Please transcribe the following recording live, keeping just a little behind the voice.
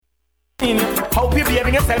Hope you're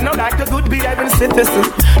behaving yourself now like a good behaving citizen.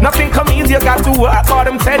 Nothing come easy, you got to work hard,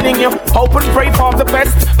 I'm telling you. Hope and pray for the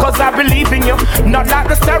best, cause I believe in you. Not like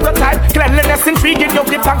the stereotype, cleanliness intriguing you.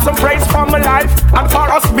 Give thanks and praise for my life and for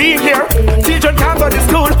us being here. Children can't go to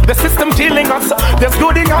school, the system killing us. There's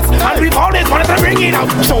good in us, and we've always wanted to bring it out.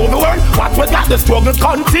 Show the world what we got, the struggle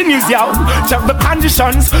continues, yo. Check the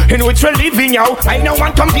conditions in which we're living, yo. Ain't no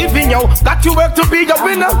one competing, yo. Got to work to be a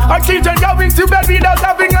winner. Our children going to bed without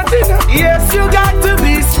having a dinner. Yes, you got to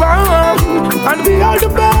be strong and be all the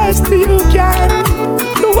best you can.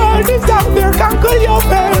 The world is out there, conquer your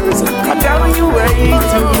fears. I'm telling you way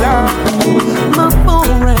too long. My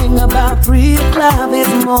phone rang about 3 o'clock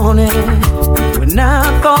this morning. When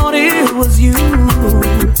I thought it was you,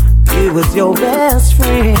 it was your best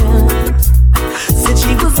friend. Said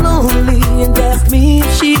she was lonely and asked me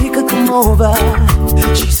if she could come over.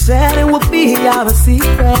 She said it would be our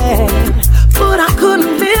secret, but I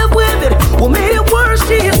couldn't live with it. What made it worse,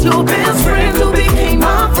 she is your best friend who became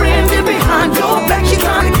my friend. And behind your back, she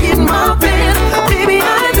trying to get my band. Baby,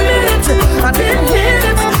 I admit it, I didn't hit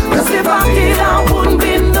it. Cause if I did, I wouldn't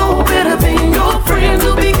be no better than your friend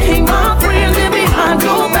who became my friend. And behind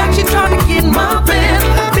your back, she trying to get my band.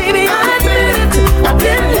 Baby, I admit it, I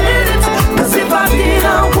didn't hit it. Cause if I did,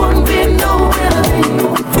 I wouldn't be no better than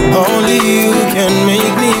your friend. Only you can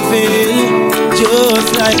make me feel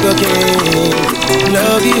just like a king.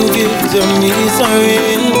 Love you give to me so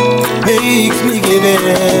real, makes me give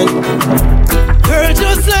in. Girl,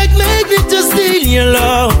 just like magnet to steal your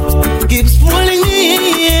love, keeps pulling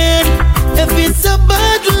me in. If it's a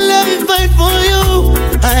battle, I fight for you.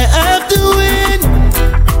 I have to win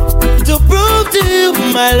to prove to you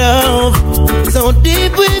my love, so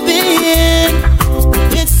deep within.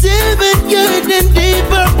 It's 7 years and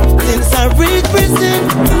deeper since I reached prison,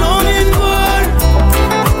 longing for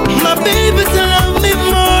my baby to love me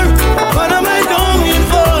more. What am I longing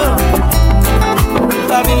for?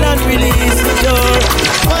 Babylon release the door.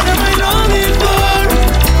 What am I longing for?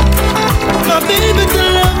 My baby to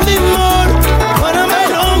love me more. What am I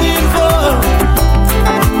longing for?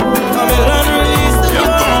 Babylon release the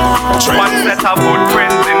door. One set of good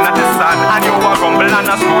friends in the sun, and you are rumble and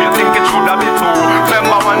a screw. You think it should have been two.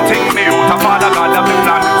 Remember one thing, me out of Father God of the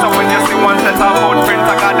plan. So when you see one set of good friends,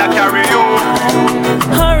 I gotta carry you.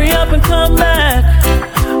 Hurry up and come back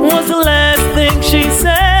was the last thing she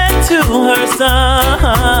said to her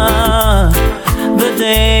son. The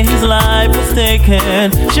day his life was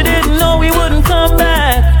taken, she didn't know he wouldn't come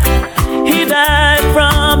back. He died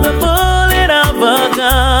from the bullet of a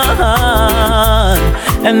gun,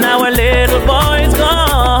 and now her little boy's gone.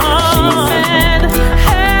 She said,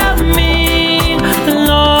 help me,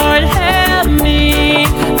 Lord, help me.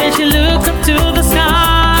 Then she looked up to the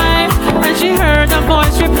sky, and she heard a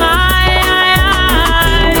voice reply,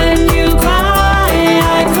 when you cry,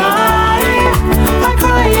 I cry. I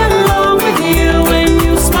cry along with you. When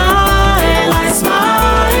you smile, I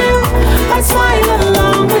smile. I smile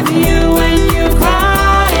along with you. When you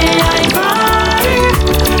cry, I cry.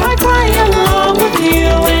 I cry along with you.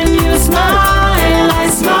 When you smile, I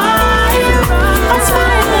smile. I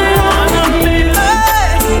smile along with you.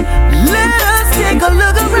 Let us take a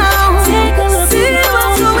look around, see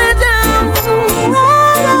what's going down.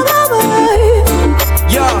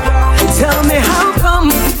 Yo, tell me how come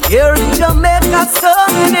here in Jamaica so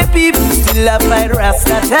many people still a fight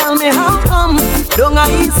Rasta? Tell me how come down a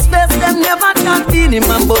East West them never chat in him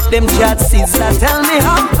and but them chat Caesar? Tell me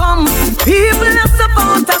how come people are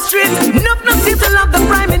support the street, no people love the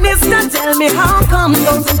Prime Minister? Tell me how come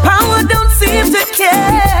those in power don't seem to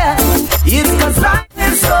care? It's cause life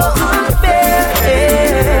is so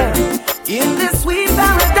unfair in this sweet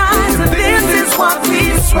paradise, and this is what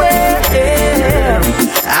we swear.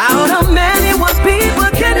 Out of many one people,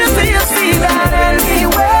 can you see that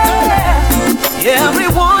anywhere?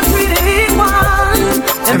 Everyone treated equal,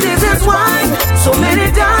 and this is why so many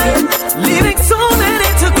die, leaving so many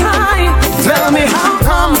to cry. Tell me how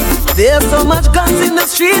come there's so much guns in the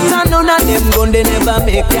streets and none of them gun they never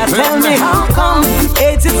make ya? Tell me how come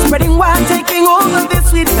AIDS is spreading wild, taking over this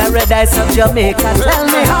sweet paradise of Jamaica? Tell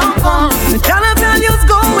me how come the dollar value's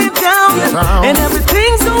going down and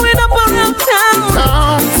everything's going up around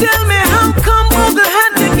town? Tell me how come Google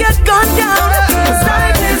had to get gunned down? 'Cause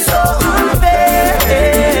life is so unfair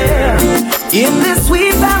in this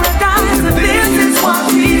sweet paradise, and this is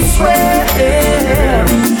what we swear.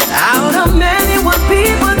 Out of many one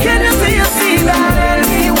people, can you see that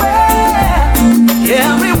anywhere?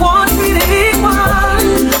 Everyone treated equal,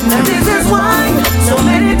 and this is why so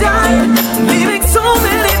many die, leaving so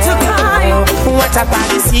many to cry. What a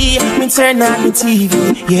policy, me turn on the TV,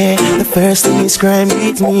 yeah, the first thing is crime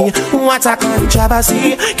beat me. What a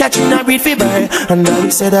controversy, catching a breed fever, and I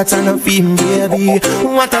said that I'm a female baby.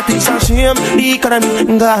 What a piece of shame, the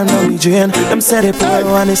economy gone on the drain. Them said the poor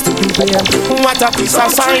one is to be blamed. What a piece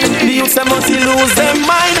of sign, the youth them must lose their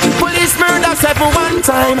mind. Police murder 7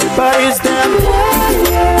 time, but is them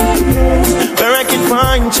where I can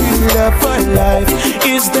find true love for life?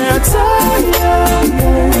 Is there time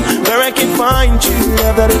where I can find true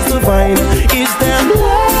love that is divine? Is there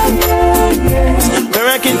where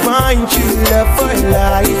I can find true love for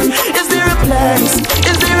life? Is there a place?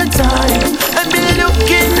 Is there a time? I've been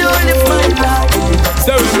looking only for life.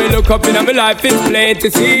 So when we look up in my life, it's plain to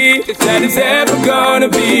see that it's ever gonna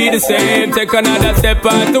be the same. Take another step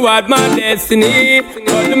on toward my destiny,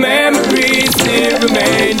 but the memories still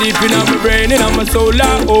remain deep in my brain and on my soul.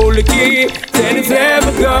 I hold the key. Then it's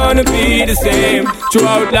never gonna be the same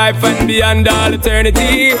throughout life and beyond all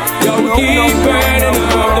eternity. Yo, we keep burning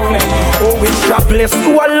up the flame. Oh, it's God bless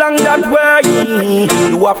you along that way.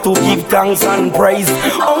 You have to give thanks and praise.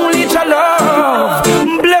 Only your love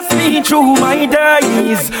bless me through my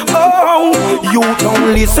days. Oh, you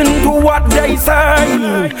don't listen to what they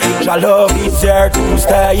say. Your love is there to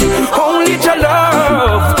stay. Only your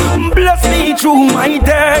love bless me through my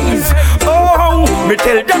days. Oh, me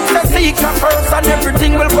tell them to seek her first and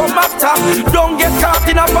everything will come after. Don't get caught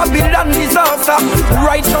in a Babylon disaster.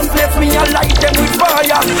 Righteousness me and light them with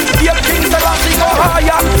fire. Your kings are asking go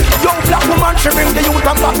higher. Young black woman she bring the youth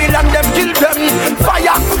of Babylon, them kill them.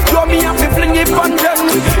 Fire, you me have to fling it on them.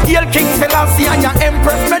 Hail King Selassie and your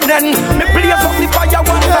Empress Menen. Me blaze up the fire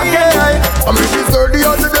once again. I'm really the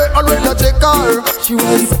other day and when I check her, she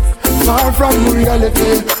was far from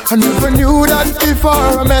reality. I never knew that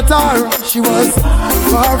before I met her. She was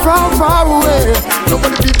far away.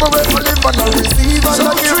 Nobody people ever live and I receive and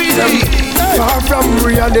I give them. Far from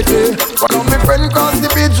reality. One of my friends crossed the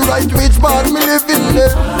bridge, right which part me living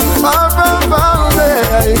there. Far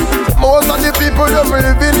away. Most of the people them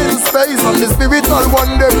living in space, and the spiritual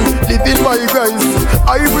one them living by grace.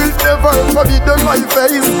 I will never forbid them my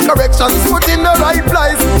face. Corrections put in the right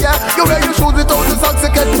place. Yeah, you wear your shoes without the socks to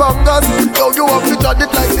get fungus. Yo, you have to judge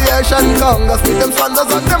it like the Asian Congress. With them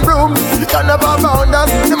sandals and them brooms, you can never bound us.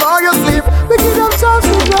 The more you sleep, we give them chance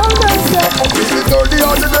to ground us. We see her the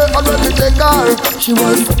other day and when we take her, she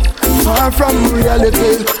was far from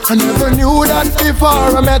reality. I never knew that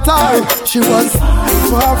before I met her. She was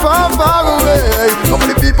far away. How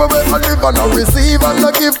many people will live and I receive and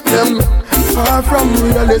I give them? Far from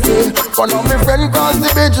reality. One of my friends crossed the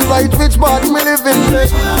bridge, right which part me live in.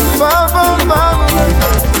 Far away.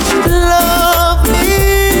 Love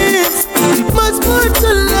means much more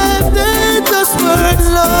to life than just words.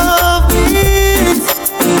 Love means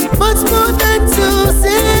much more than to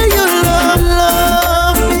say you love.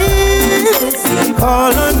 Love means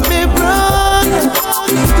call on me brother.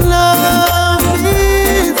 Love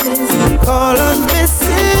means call on me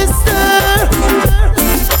sister.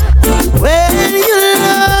 When you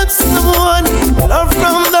love someone, love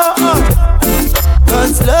from the heart,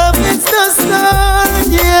 'cause love is the start,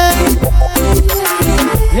 yeah.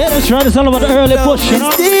 Yeah, that's right, it's all about the early push, you know?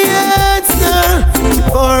 Love is the answer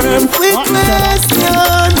for every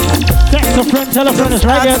question. Text a friend, tell a friend, it's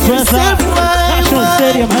right here at National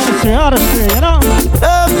Stadium, Hemisphere, Artistry, you know?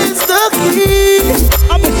 Love is the key.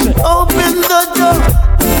 Open the door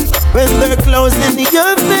when they're closing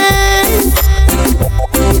your face.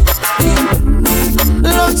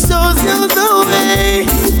 Love shows you the way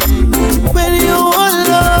when you are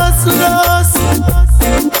lost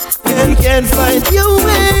and can't find your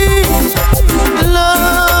way.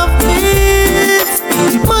 Love means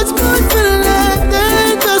much more to life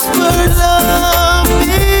than just words. Love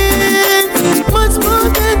means much more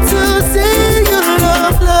than to say you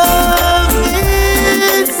love. Love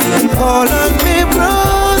means call on me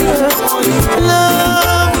brother.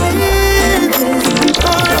 Love means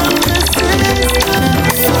call on me sister.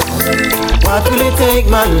 What will it take,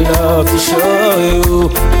 my love, to show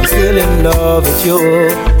you I'm still in love with you?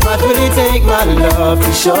 What will it take, my love,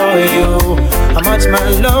 to show you how much my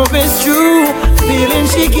love is true? Feeling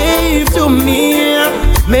she gave to me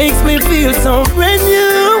makes me feel so brand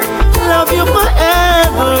new. Love you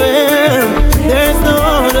forever, there's no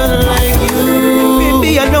other like you.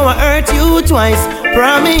 Baby, I know I hurt you twice.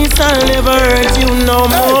 Promise I'll never hurt you no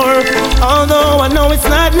more. Although I know it's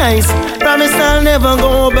not nice, promise I'll never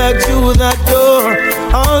go back through that door.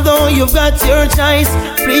 Although you've got your choice,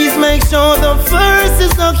 please make sure the first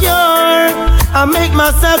is secure. I make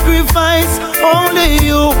my sacrifice, only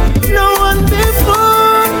you, no one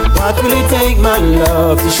before. What will it take, my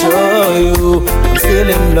love, to show you I'm still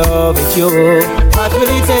in love with you? What will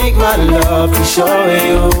it take, my love, to show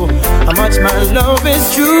you how much my love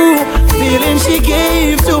is true? Feeling she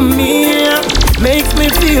gave to me makes me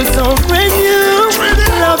feel so brand new.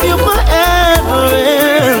 Love you forever,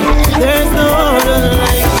 there's no other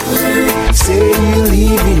like you. Say you're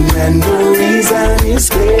leaving and the reason is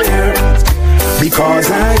clear,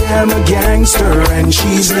 because I am a gangster and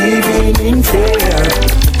she's leaving in fear.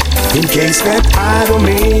 In case that I don't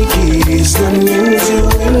make it, is the news you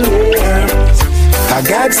will hear. I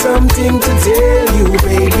got something to tell you,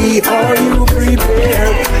 baby, are you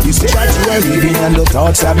prepared? You say that you are leaving and the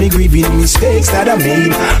thoughts have me grieving. Mistakes that I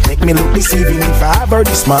made make me look deceiving. If I ever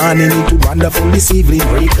this morning into wonderful this evening,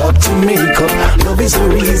 break up to make up, love is the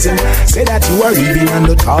reason. Say that you are leaving and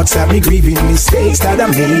the thoughts have me grieving. Mistakes that I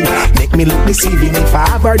made make me look deceiving. If I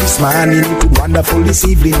ever this morning into wonderful this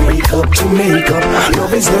evening, break up to make up,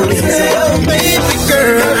 love is the reason. Oh, baby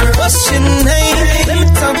girl, what's your name? Let me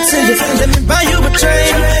talk to you, let me buy you a drink.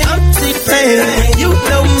 I'm T-Pain, you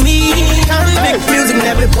know me. I make music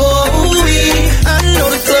every boy. I know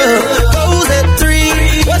the club goes at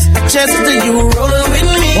 3. What's the chances of you rolling with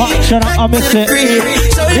me? What? Shut up, I missed it.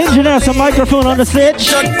 Engineer, some microphone on the stage.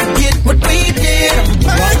 Forget what we did.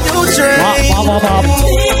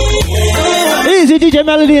 Easy DJ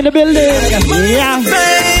Melody in the building. Yeah.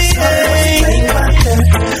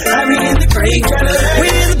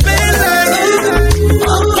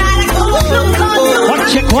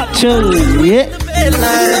 Watch it, yeah.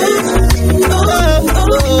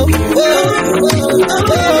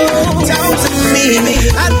 Talk to me,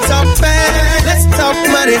 I talk fast. Let's talk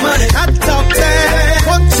money, I talk fast.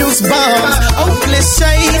 One juice bombs, Oakley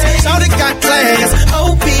shades. All they got class,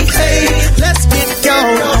 OBA. Let's get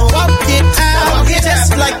going, walk it out.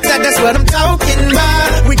 Just like that, that's what I'm talking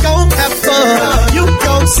about. We gon' have fun, you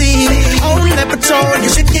gon' see. On that patrol, you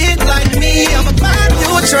should get like me. I'ma buy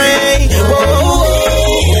you a train.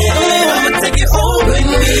 I'ma take it home with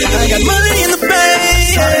me. I got money in the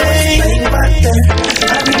bank.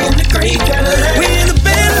 I be in the great Cadillac. We in the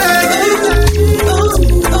Bedline.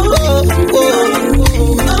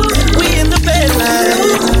 We in the Bedline.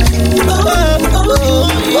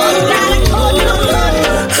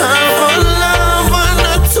 I'm in love on a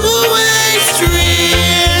two-way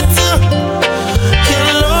street. You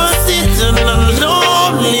lost it on a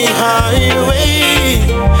lonely highway.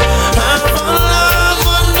 I'm in love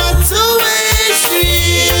on a two-way street.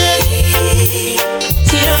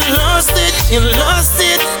 You lost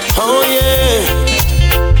it, oh yeah.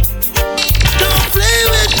 Don't play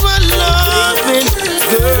with my loving,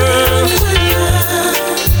 girl.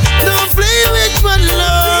 Don't play with my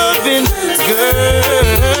loving,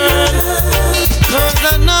 girl. 'Cause I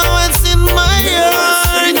know what's in my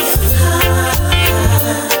heart.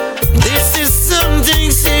 This is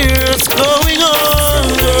something serious going on,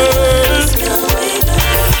 girl.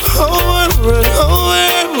 Oh,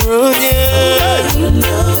 yeah.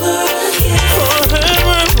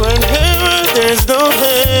 There's no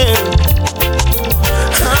hand.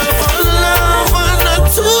 I'm in love on a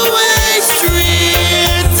two-way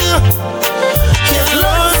street. You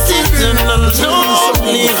lost it in a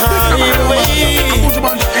lonely highway.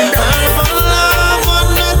 I'm in love on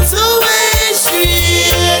a two-way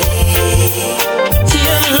street.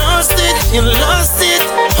 You lost it,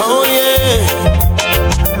 oh yeah.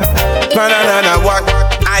 Na what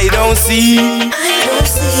I don't see.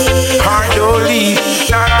 Heart don't leave.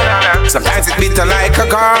 Sometimes it's bitter like a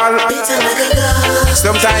gall.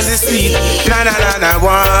 Sometimes it's sweet. Na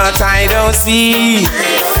what I don't see.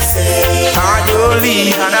 Heart don't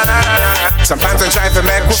leave. Sometimes I try to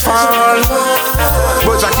make me fall,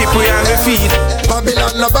 but I keep me on the feet.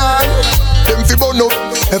 Babylon no bad. Them fi burn up.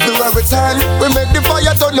 Everywhere we turn, we make the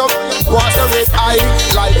fire turn up. Water is high,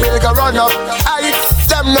 like milk a run up. Aye,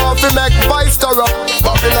 them know fi make vice stir up.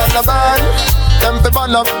 Babylon no bad. Them fi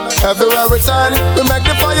burn up. Everywhere we turn, we make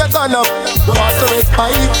the fire turn up. Water is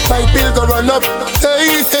high, like milk a run up.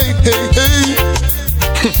 Hey, hey, hey, hey.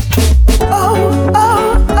 Oh,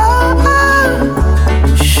 oh, oh, oh.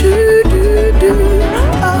 Shoo-doo-doo.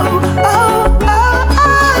 Oh, oh, oh,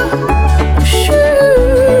 oh. Shoo.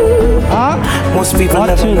 Most people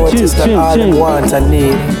never notice that all they want and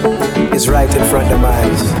need is right in front of their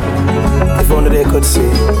eyes. If only they could see.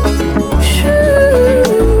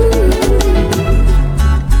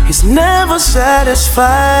 He's never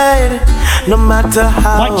satisfied, no matter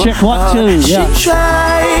how hard she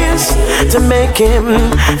tries to make him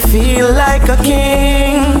feel like a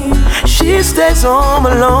king. She stays home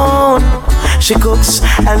alone. She cooks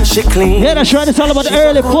and she cleans. Yeah, that's right. It's all about the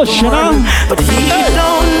early push, you know. But he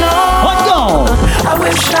don't know know. I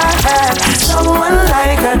wish I had someone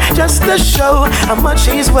like her just to show how much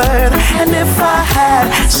she's worth. And if I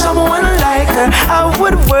had someone like her, I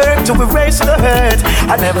would work to erase the hurt.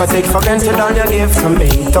 I never take for granted all you give to me.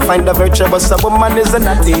 To find a virtuous woman is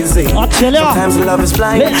not easy. Sometimes love is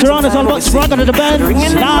blind. Later on, it's all about Sprung under the band.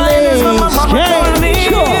 Knowledge.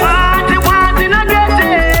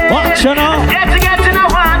 Watch you now.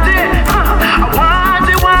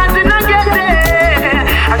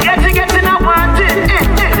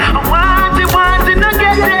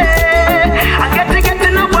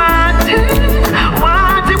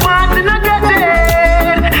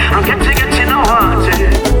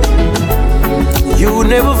 You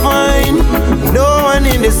never find no one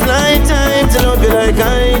in this lifetime to love you like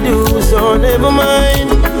I do. So never mind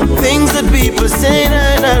things that people say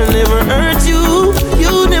that I'll never hurt you.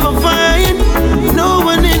 You never find no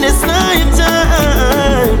one in this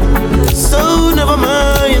lifetime. So never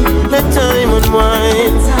mind, let time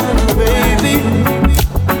unwind. Baby,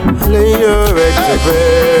 lay your head to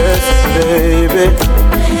rest, baby.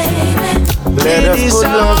 Let us put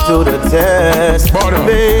love to the test,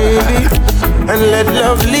 baby. And let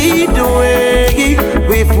love lead the way.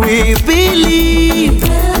 If we believe,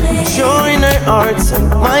 join our hearts,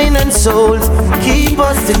 mind and souls, keep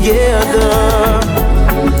us together.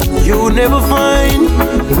 You never find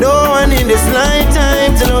no one in this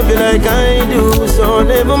lifetime to love you like I do. So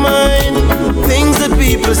never mind things that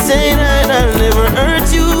people say that I'll never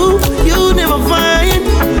hurt you. You never find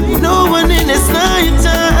no one in this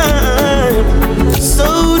lifetime.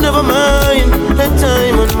 So never mind, let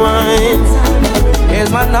time unwind. Here's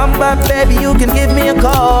my number, baby, you can give me a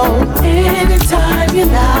call anytime you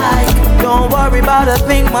like. Don't worry about a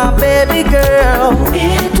thing, my baby girl.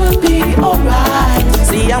 It will be alright.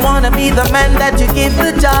 See, I wanna be the man that you give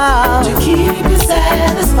the job to keep you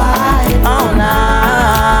satisfied all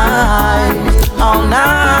night, all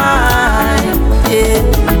night, yeah.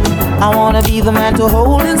 I wanna be the man to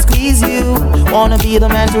hold and squeeze you. Wanna be the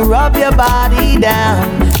man to rub your body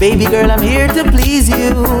down. Baby girl, I'm here to please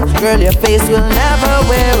you. Girl, your face will never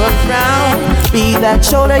wear a frown. Be that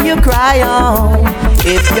shoulder you cry on.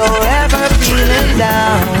 If you're ever feeling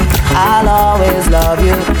down, I'll always love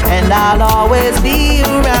you and I'll always be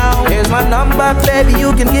around. Here's my number, baby,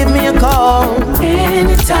 you can give me a call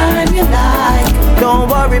anytime you like. Don't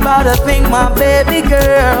worry about a thing, my baby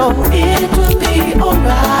girl. It will be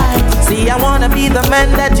alright. See, I wanna be the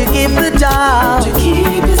man that you give the job to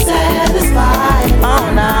keep you satisfied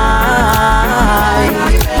all night,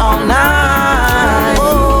 all night.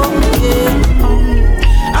 Oh, yeah.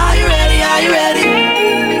 Are you ready? Are you ready?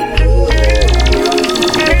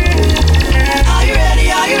 Are you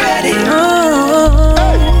ready? Are you ready?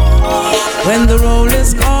 When the roll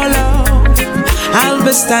is called up, I'll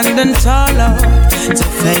be standing taller to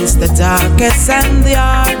face the darkest and the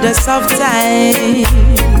hardest of times.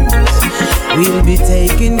 We'll be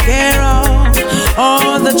taking care of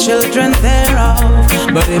all the children thereof.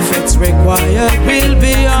 But if it's required, we'll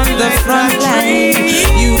be on the front line.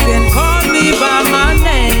 You can call me by my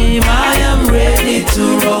name, I am ready to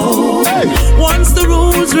roll. Once the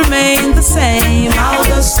rules remain the same, how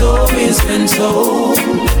the story's been told.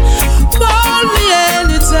 Call me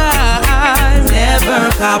anytime,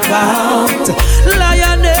 never cop out.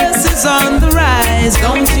 Lioness is on the rise,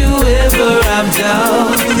 don't you ever have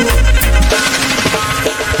doubt.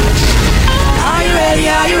 Are you ready?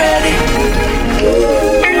 Are you ready?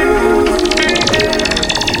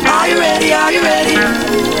 Are you ready? Are you ready?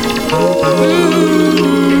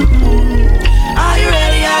 Are you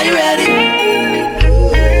ready? Are you ready?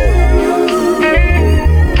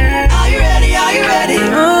 Are you ready? Are you ready?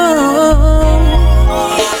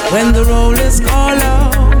 When the roll is called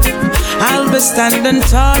up, I'll be standing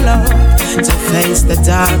taller to face the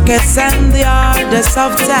darkest and the hardest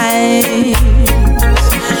of times.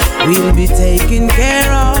 We'll be taking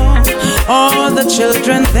care of all the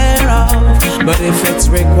children thereof. But if it's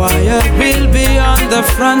required, we'll be on the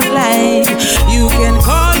front line. You can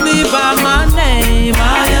call me by my name,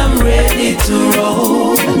 I am ready to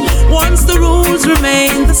roll. Once the rules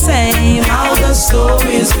remain the same, how the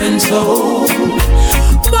story's been told.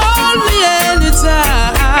 Call me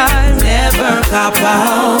anytime, never cop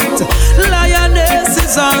out. Lioness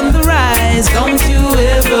is on the rise, don't you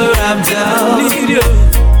ever have doubt.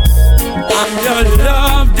 I'm your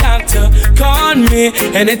love doctor, call me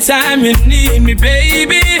anytime you need me,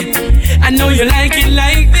 baby. I know you like it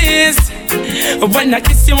like this, when I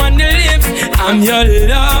kiss you on the lips. I'm your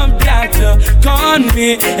love doctor, call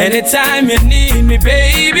me anytime you need me,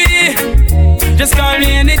 baby. Just call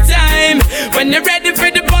me anytime, when you're ready for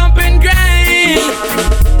the bump and grind.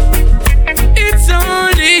 It's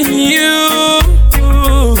only you.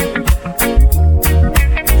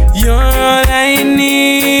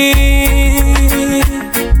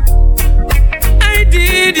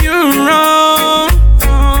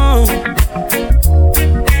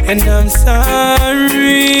 and I'm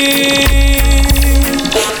sorry.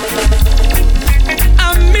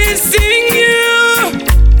 I'm missing you.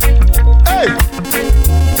 Hey.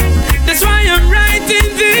 That's why I'm writing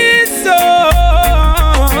this song.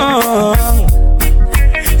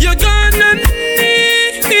 You're gonna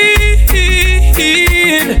need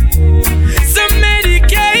some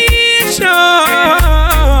medication,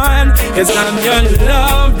 'cause I'm your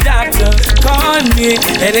love doctor. Call me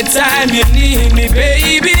anytime you need me,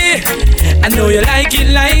 baby. I know you like it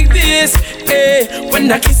like this. Hey,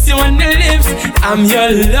 when I kiss you on the lips, I'm your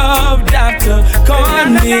love doctor. Call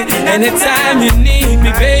me anytime you need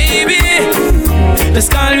me, baby. Just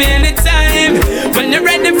call me anytime when you're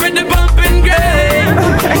ready for the bump and grind.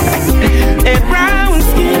 A brown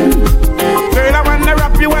skin, girl, I wanna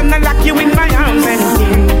wrap you and lock you in my arms and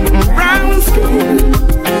brown skin,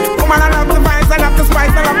 woman, I love the vibes, I love the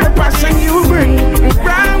spice, I love the passion you bring.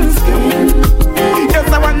 Brown skin, yes,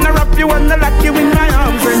 I wanna wrap you and lock you in my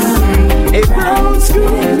arms and a brown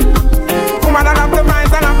skin, woman, I love the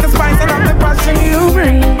vibes, I love the spice, I love the passion you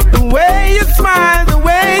bring. The way you smile, the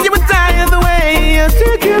way you attire, the way you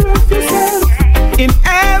take care of yourself. In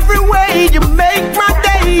every way you make my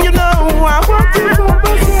day, you know I want you for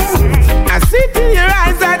myself. I see in your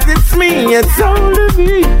eyes that it's me, it's only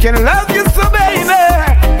me can love you so, baby.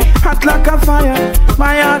 Hot like a fire,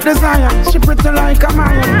 my heart desire, she pretty like a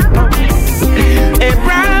Maya. A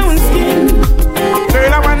brown skin,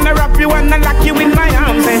 girl, I wanna wrap you and lock you in my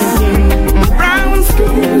arms and brown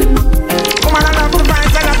skin, woman, I love the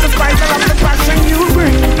vibes, I love the spice, I love the passion you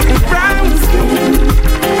bring. Brown skin,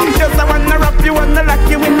 yes, I wanna wrap you and lock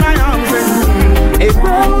you in my arms and a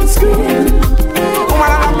brown skin, woman,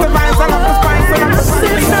 I love the vibes, I love the spice, I love the passion.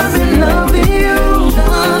 Since I've been loving you,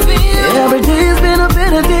 every day's been a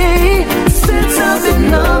better day. Since I've been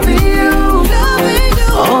loving you,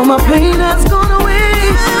 all my pain has gone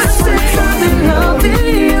away. Since I've been loving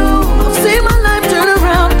you, I've seen my life turn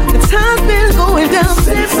around. The time's been going down.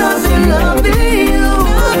 Since I've been loving you,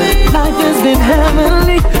 life has been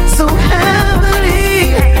heavenly, so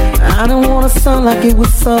heavenly. I don't wanna sound like it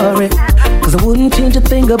was sorry, 'cause I wouldn't change a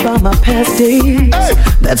thing about my past days. Hey.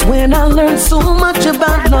 That's when I learned so much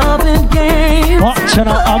about love and games. Watching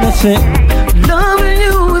out, honestly. Loving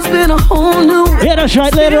you has been a whole new. Yeah, that's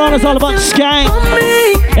right. Later on, it's all about Skank,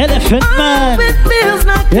 Elephant Man.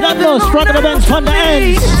 You don't know, front of the bench, front of the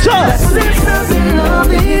ends. So. Since I've been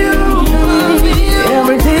loving you,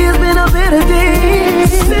 every day has been a better day.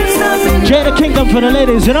 Since I've been Jada Kingdom for the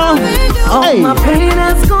ladies, you know? all Hey. my pain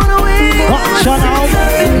has gone away. Watch out. Since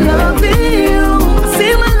I've been loving you, I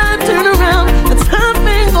see my life turn around. The time's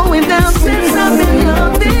been going down. Since I've been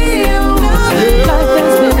loving you, life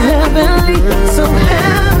has been heavenly, so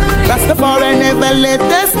heavenly. Rastafari never let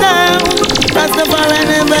us down. Rastafari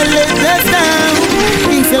never let us down.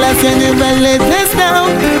 King Selassie never let us down.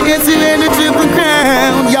 Yes, you wear the triple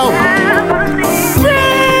crown, yo.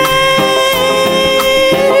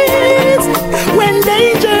 Praise when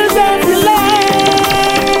dangers of your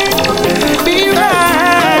life. Be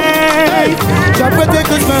right. God protect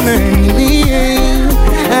us from enemy,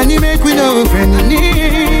 and He make we know friendly.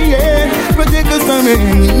 Yeah. Protect us from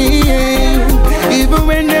enemy. Even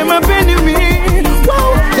when them up enemy, wow,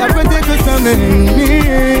 God protect us from the enemy,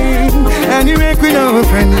 and He make we know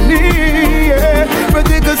friendly, yeah.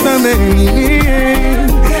 Protect us from the enemy,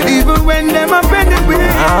 even when them up enemy.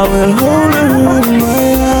 I will hold her in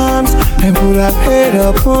my arms and put her head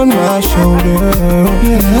up on my shoulder.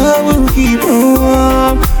 Yeah, I will keep her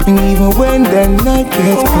warm, and even when the night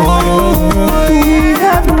gets colder. We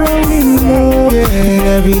have grown in love, yeah.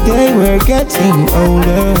 Every day we're getting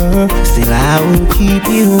older. Still I will keep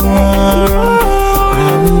you warm, I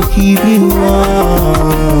will keep you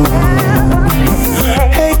warm.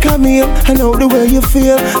 Hey, come here, I know the way you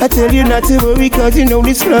feel. I tell you not to worry, 'cause you know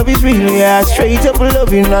this love is real. Yeah, straight up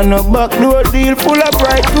loving and a backdoor deal, full of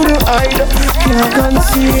pride, couldn't hide, can't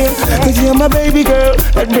conceal. 'Cause you're my baby girl,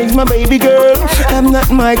 that brings my baby girl. I'm not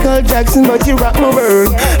Michael Jackson, but you rock my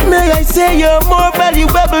world. May I say you're more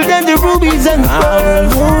valuable than the rubies and pearls. I will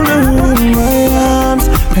hold her in my arms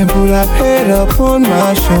and put her head up on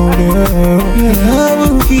my shoulder. Yeah, I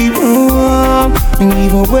will keep her warm, and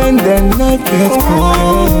even when the night gets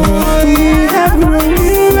colder. We have grown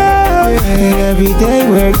in love, yeah. Every day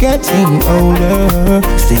we're getting older.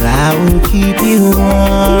 Still I will keep you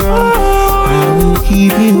warm, I will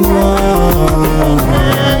keep you warm.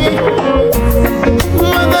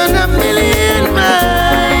 More than a million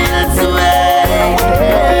miles away,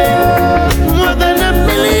 more than a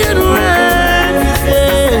million words to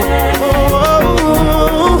say.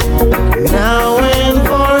 Oh, now and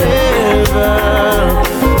forever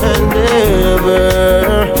and ever.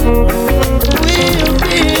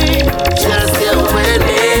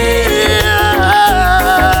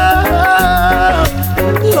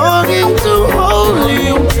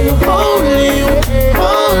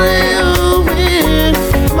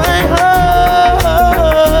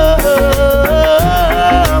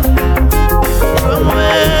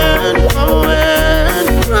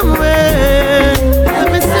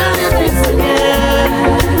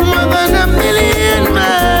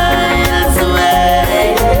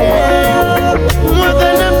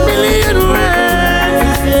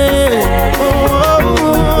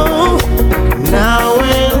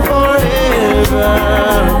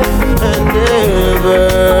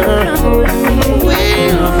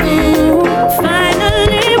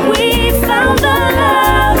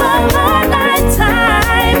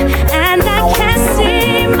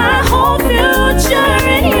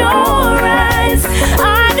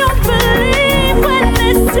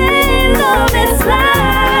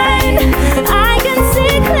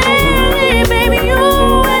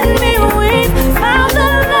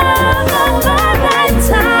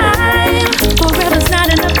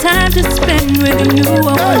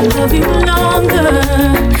 love you longer.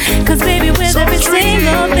 Cause baby, with every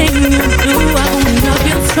single thing you do, I only love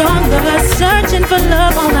you stronger. Searching for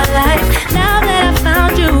love all my life. Now that I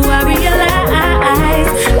found you, I realize,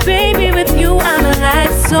 baby, with you I'm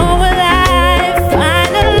alive, so alive.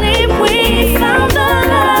 Finally we found the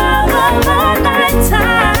love of a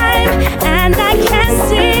lifetime, and I can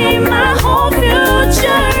see my whole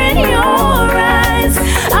future in your eyes.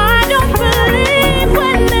 I don't believe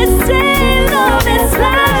when they say love is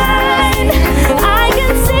blind. I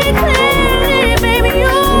can see clearly, baby,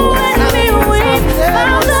 you and me, we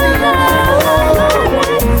found the love of a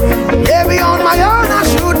lifetime. Maybe on my own I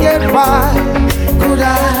should get by. Could I?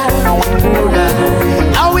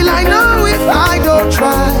 How will I know if I don't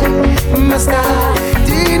try? Must I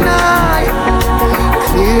deny?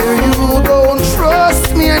 Clear you don't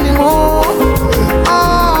trust me anymore.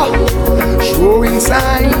 Showing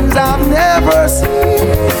signs I've never seen.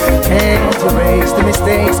 Can't erase the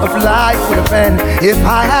mistakes of life with a pen. If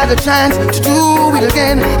I had a chance to do it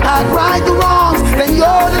again, I'd right the wrongs. Then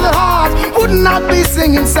your little heart would not be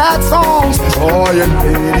singing sad songs. Joy and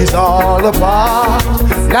pain is all apart.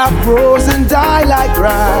 Love grows and die like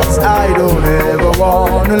grass. I don't ever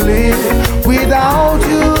wanna live without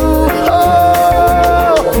you.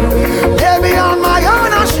 Oh, maybe on my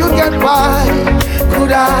own I should get by.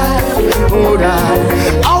 Could I?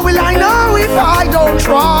 How will I know if I don't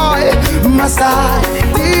try? Must I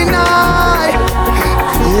deny?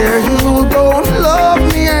 Here you don't love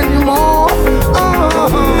me anymore.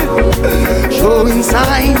 Showing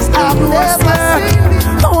signs I've never seen.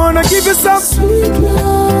 I wanna give you some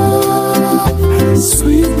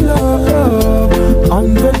sweet love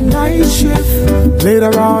on the night shift.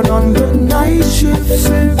 Later on the night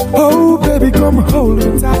shift. Oh baby, come hold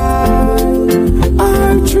me tight.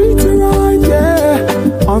 I'll treat you right,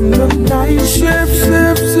 yeah. On the night shift.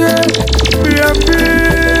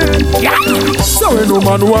 So when no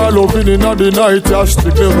man while loving in the night, yeah.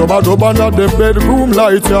 Stick them rubber dub under the bedroom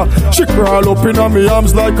light, yeah. She crawl up in me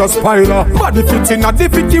arms like a spider. Body fit in a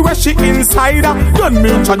difficulty where she inside her. Then me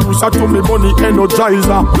introduce her to me money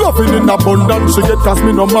energizer. Loving in abundance, she get cause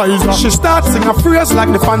me no miser. She starts sing a phrase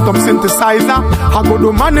like the phantom synthesizer. I go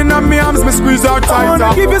do man in me arms, me squeeze her tighter. I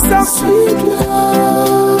wanna give you some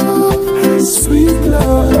sweet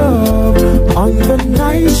love on the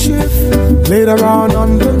night shift. Later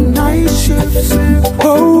on the night shift.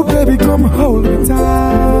 Oh baby, come hold me tight.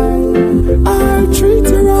 I'll treat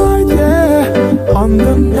you right, yeah. On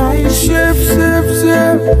the night shift.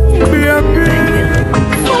 Be happy.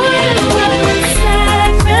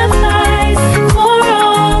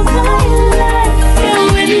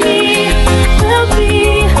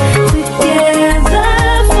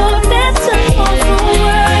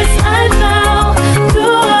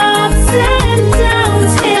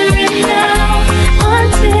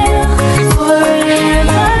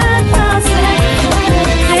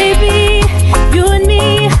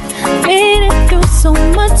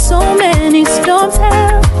 So many storms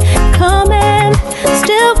have come and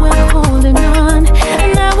still we're holding on.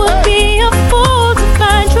 And I would be a fool to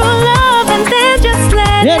find true love and then just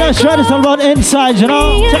let yeah, that's right, it's all about inside, you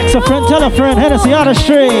know. Text a friend, tell a friend, head us the other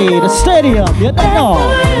street, the stadium, you know.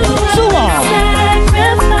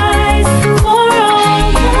 Sacrifice for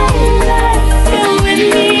all my life. You and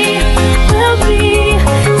me will be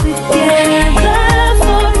together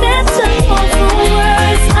for better or for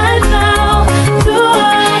worse. I vow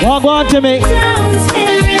to walk on to me.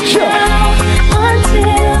 Sure.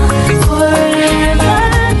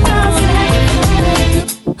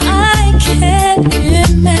 I can't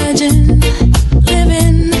imagine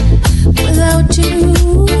living without you,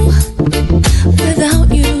 without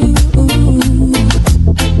you.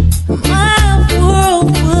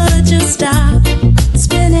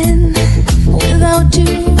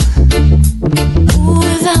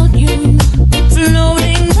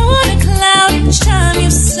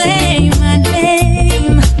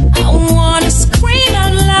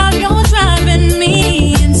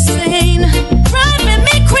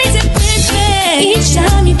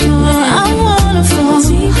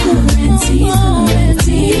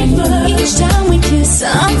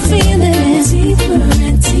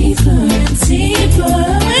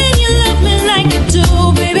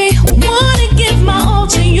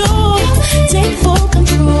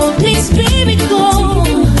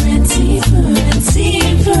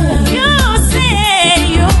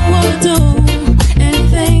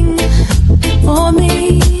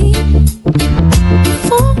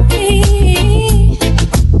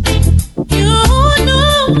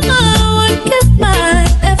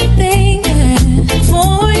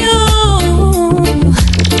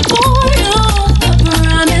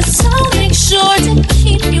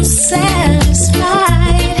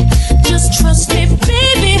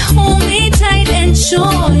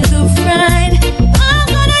 joys of ride. I'm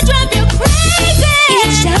gonna drive you crazy.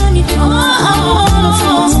 Each time you come, I wanna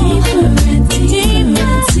fall deeper and deeper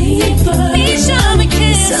and deeper. Each time we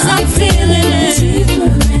kiss, I'm feeling it deeper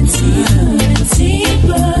and deeper and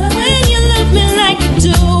deeper. When you love me like you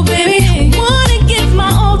do, baby, I wanna give my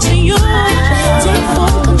all to you. Take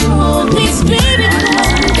full control, please, baby.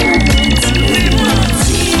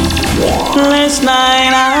 Last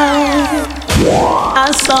night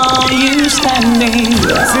I saw you standing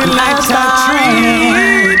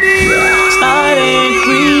outside, started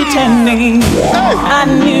pretending I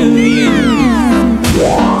knew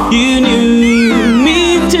you knew me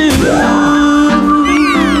too.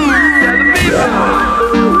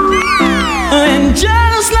 And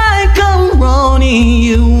just like a Ronnie,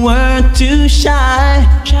 you were too shy,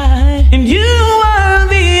 and you were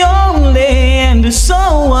the only, and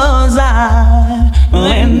so was I.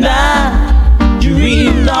 And I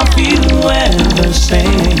dreamed of you ever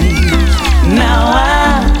since. Now I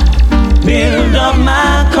build up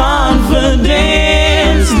my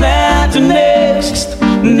confidence that next.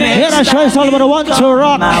 Yeah, that's right. It's all about a one to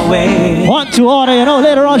rock, one to order. You know,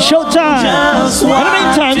 later on, showtime. In the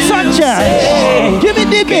meantime, Sanchez, give me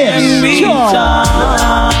the best. Sure.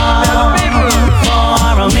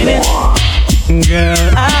 For a minute, girl,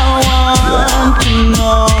 I want to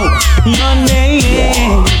know your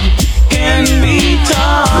name. Can we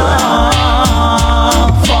talk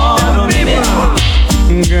for a minute,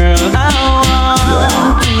 girl? I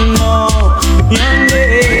want to know your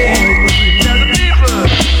name.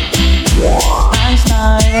 I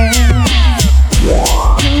started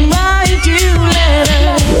to write you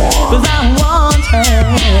letters 'cause I want her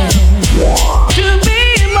to be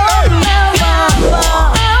my lover.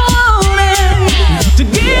 I wanted to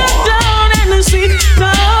get down in the seat,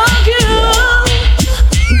 talk you,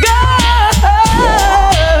 girl.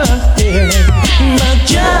 Yeah. But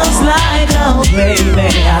just like a baby,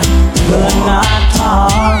 I could not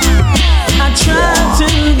talk. I tried to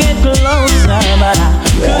get closer, but I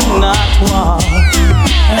could not walk.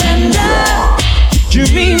 And I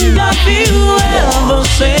dreamed of you ever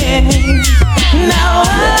since. Now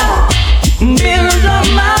I build up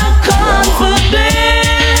my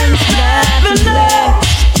confidence that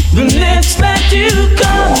the next that you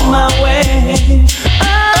come my way, I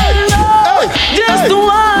know just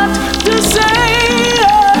what to say.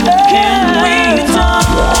 Can we talk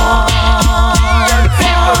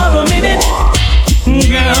for a minute,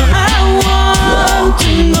 girl? I want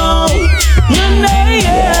to know your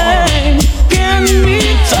name. Can we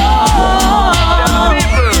talk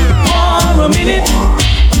for a minute,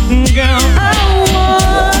 girl? I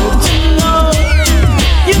want to know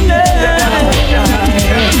your name.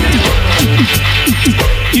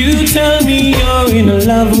 You tell me you're in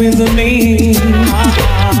love with me,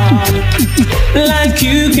 like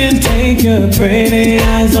you can take your pretty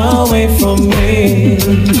eyes away from me.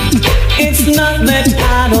 It's not that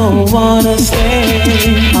I don't wanna stay,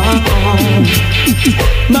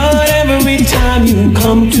 but every time you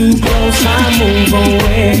come too close, I move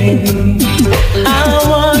away. I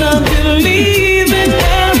wanna believe in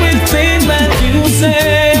everything that you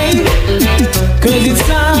say, 'cause it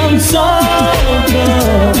sounds so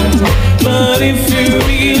good. But if you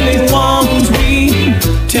really want me,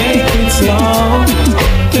 take it slow.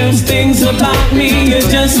 There's things about me you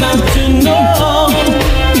just have to know.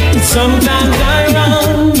 Sometimes I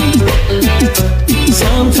run,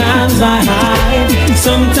 sometimes I hide,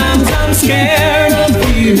 sometimes I'm scared of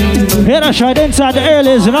you. Yeah, that's right. Inside the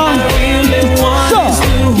airlines, you know. I really want is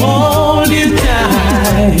to hold you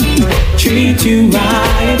tight, treat you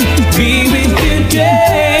right, be with you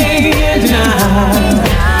day and night.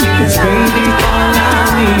 'Cause baby, all I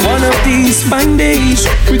need. One of these fine days,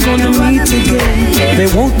 we're gonna meet again.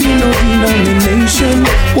 There won't be no denomination.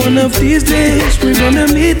 One of these days, we're gonna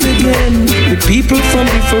meet again with people from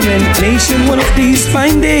different nations. One of these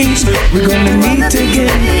fine days, we're gonna meet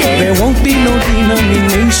again. There won't be no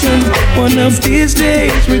denomination. One of these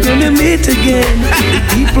days, we're gonna meet again with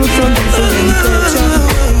people from different cultures.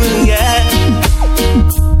 Yeah.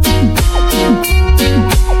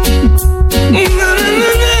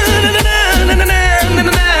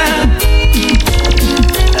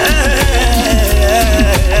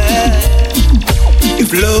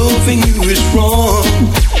 If loving you is wrong,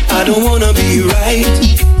 I don't wanna be right.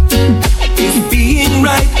 If being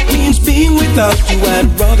right means being without you, I'd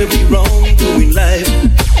rather be wrong doing life.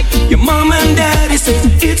 Your mom and daddy say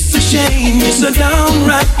it's a shame, it's a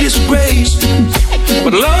downright disgrace.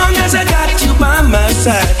 But long as I got you by my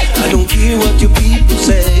side, I don't care what your people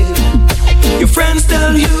say. Your friends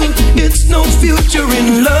tell you it's no future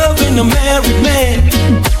in loving a married man.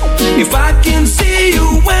 If I can see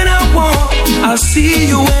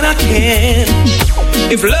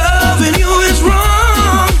If loving you is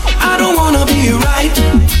wrong, I don't wanna be right.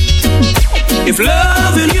 If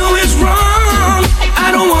loving you is wrong,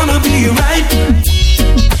 I don't wanna be right.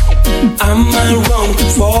 Am I wrong to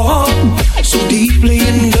fall so deeply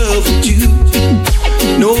in love with you?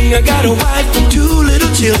 Knowing I got a wife and 2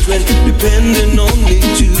 little children depending on me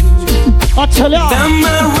too. I tell ya. Am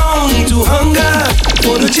I wrong to hunger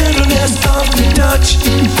for the gentleness of your touch?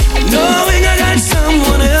 Knowing I got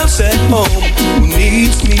someone else at home who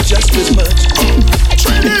needs me just as much.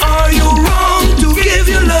 Are you wrong to give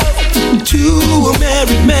your love to a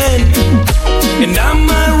married man? And am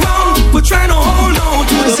I wrong for trying to hold on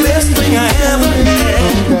to the best thing I ever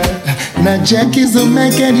had? Now Jack is the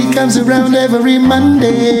Mac and he comes around every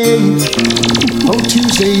Monday. Oh,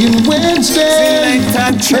 Tuesday and Wednesday,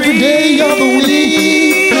 every day of the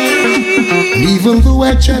week. And even though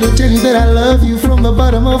I try to tell you that I love you from the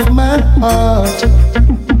bottom of my heart,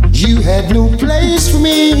 you had no place for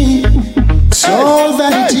me. It's all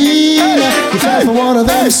vanity. You fell for one of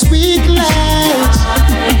them sweet lies,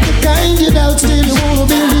 the kind you doubt still you wanna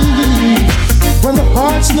believe. When the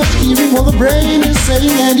heart's not hearing what the brain is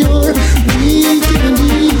saying and you're weak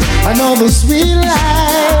indeed. Another sweet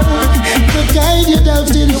lie, the kind you doubt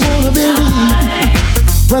still you wanna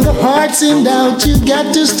believe. When the heart's in doubt, you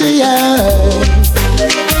got to stay out.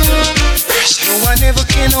 No, I never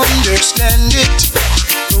can understand it,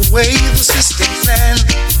 the way the system planned.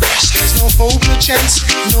 There's no hope, no chance,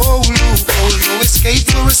 no loophole, no escape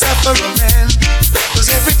for a sufferer man. Cause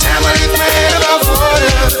every time I lift my head above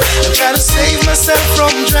water and try to save myself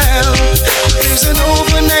from drown, there's an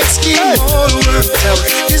overnight scheme all worked out,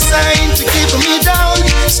 designed to keep me down.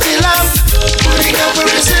 Still I'm putting up a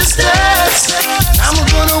resistance. I'm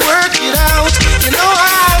gonna work it out. You know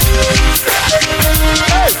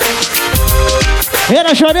Yeah,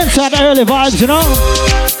 that's right inside the early vibes, you know.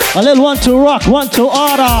 A little 1 to rock, 1 to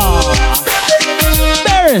order.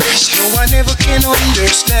 Paris. No, I never can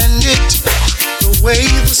understand it, the way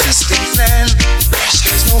the system planned.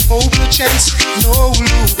 There's no hope, no chance, no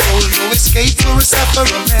loophole, no escape for a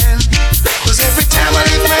sufferer man. Cause every time I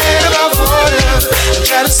lift my head above water and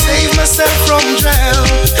try to save myself from drown,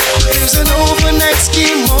 there's an overnight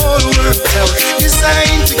scheme all worked out,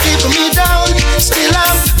 designed to keep me down. Still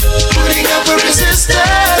I'm putting up a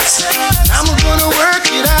resistance. I'm gonna work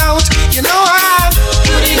it out. You know I'm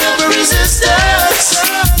putting up a resistance.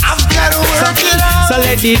 I've gotta work it out. So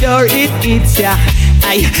let the door hit ya.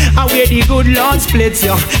 I wear the good Lord splits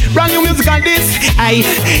you. Brand new music on this.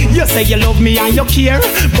 You say you love me and you care,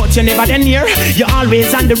 but you never then near. You're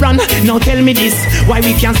always on the run. Now tell me this, why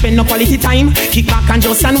we can't spend no quality time? Kick back and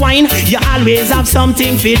just unwind. You always have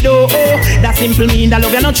something to do. That simple mean that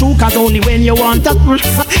love you not true, cause only when you want to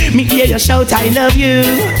me hear you shout I love you.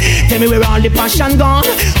 Tell me where all the passion gone,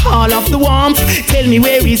 all of the warmth. Tell me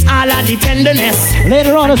where is all of the tenderness.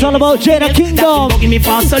 Later on it's all about Jada Kingdom. Bugging me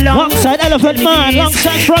for so long. Alongside Elephant Man, alongside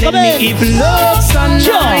Tell me if love's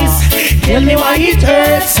so nice. Tell me why it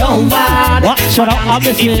hurts so bad. What? Shut up,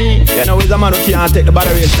 obviously. You know, he's a man who can't take the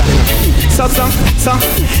botheration.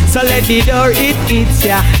 So let the door hit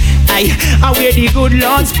ya. I wear the good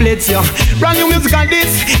Lord splits you. Brand new music on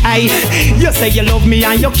this. You say you love me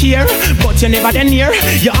and you care, but you never then near.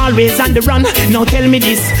 You're always on the run. Now tell me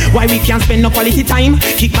this, why we can't spend no quality time?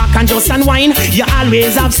 Kick back and just unwind. You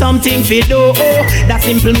always have something to do. That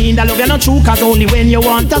simple mean that love you not true, cause only when you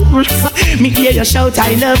want to me hear you shout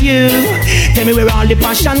I love you. Tell me where all the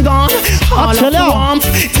passion gone, all of the warmth.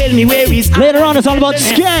 Tell me where is later on it's all about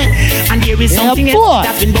skank. And there is something else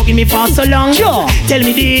that's been bugging me for so long. Tell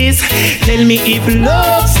me this, tell me if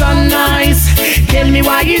love's so nice. Tell me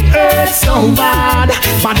why it hurts so bad.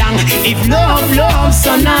 Badang, if love's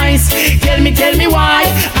so nice. Tell me why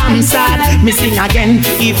I'm sad. Me sing again.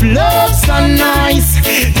 If love's so nice.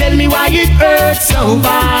 Tell me why it hurts so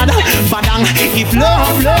bad. Badang, if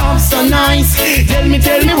love's so nice. Tell me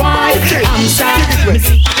why I'm sad. Me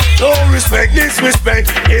sing. No respect,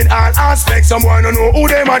 disrespect in all aspects. Someone don't know who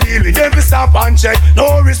them a deal with. Them fi stop and check.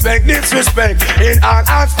 No respect, disrespect in all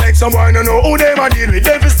aspects. Someone don't know who them a deal with.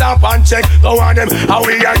 Them fi stop and check. Go on them. How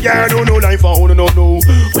we a girl don't know life for who don't know.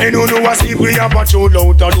 When who know a sleep we a patrol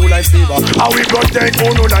out and do life saver. How we protect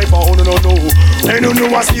who know life for who don't know. When who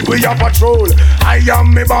know a sleep we a patrol I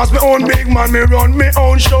am me boss, me own big man, me run me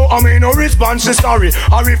own show. I mean no response to story,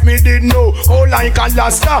 or if me did know. Oh like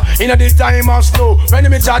Alaska, in the time of snow. When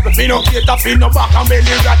me chat, me no cater for no back and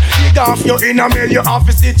belly rat. Dig off your inner mail, you have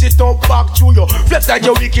to stitch it up back to you. Flex like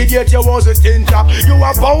you wicked yet you wasn't intact. You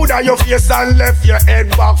a powder your face and left your head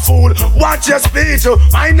back, fool. Watch your speech,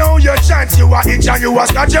 I know your chant. You a itch and you a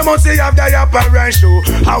scratch, you must say have the apparent show.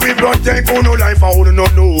 How we protect who no life and who no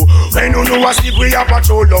know. When you know a sleep we a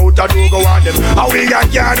patrol out a do go on them. How we a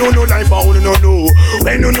can't who no life and who no know.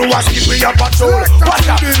 When you know a sleep we a patrol. What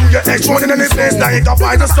up? Your ex one in the place like a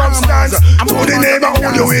fight of substance. I'm to the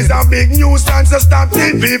neighborhood you is a big nuisance. So stop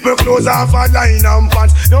the people close off a line and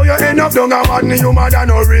pants. Now you end up down a madness, you mad and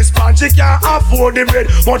no response. You can't afford the bread,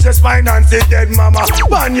 much as finance it dead mama.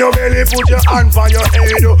 Ban your belly, put your hand on your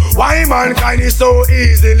head. Why mankind is so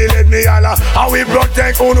easily let me holla. How we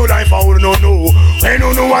protect who no life and who no know. When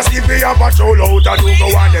you know a sleep we a patrol out and do go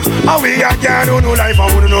on them. How we a can't who no life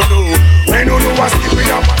and who no know. When you know a sleep we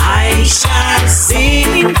a patrol. I shall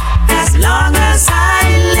sing as long as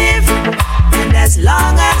I live, and as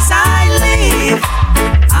long as I live,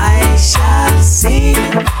 I shall sing,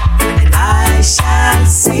 and I shall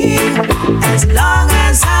sing as long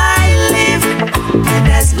as I live, and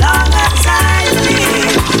as long as I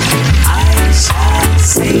live, I shall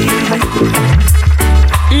sing.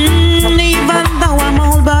 Even though I'm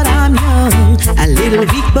old but I'm young, a little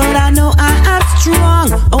weak but I know I am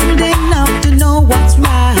strong, old enough to know what's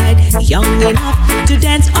right, young enough to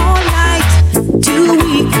dance all night, too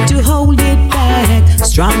weak to hold it back,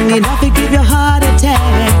 strong enough to give you a heart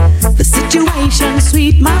attack. The situation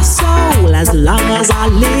sweet my soul as long as I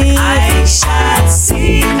live. I shall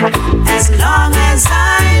sing as long as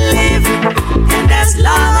I live, and as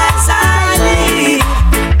long as I live,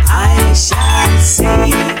 I shall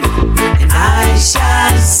sing, and I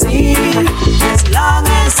shall sing as long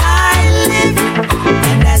as I live,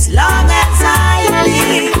 and as long as I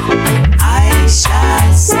live, I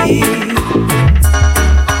shall sing.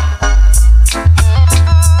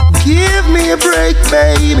 Give me a break,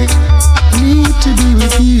 baby. Need to be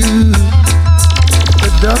with you.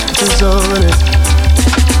 The doctor's on it.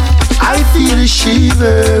 I feel a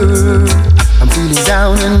shiver. I'm feeling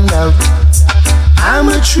down and out. I'm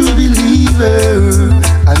a true believer.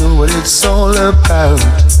 I know what it's all about.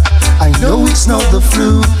 I know it's not the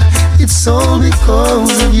flu. It's all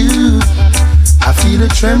because of you. I feel a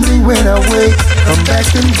trembling when I wake. Come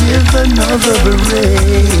back and give another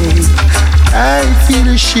break. I feel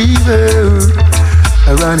a shiver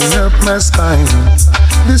running up my spine.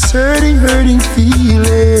 This hurting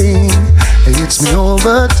feeling, it hits me all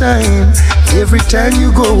the time. Every time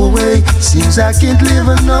you go away, seems I can't live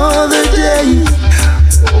another day.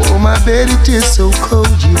 Oh, my bed, it is so cold.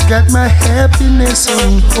 You got my happiness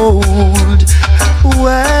on hold. Oh,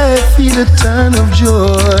 I feel a ton of joy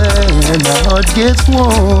and my heart gets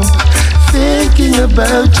warm, thinking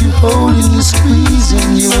about you, holding you,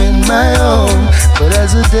 squeezing you in my arm. But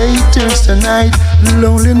as the day turns to night,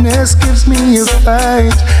 loneliness gives me a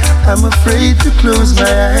fight. I'm afraid to close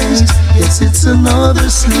my eyes. Yes, it's another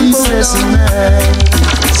sleepless night.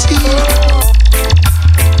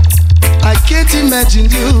 I can't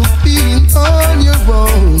imagine you being on your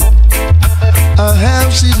own. A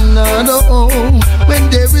house is not a home when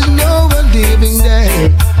there is no one living there.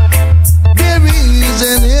 There is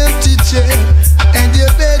an empty chair and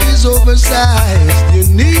your bed is oversized. You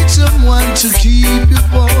need someone to keep you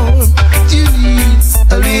warm. You need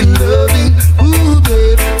a little loving. Ooh,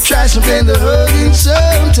 babe, try some tender hugging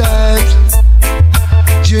sometimes.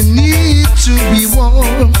 You need to be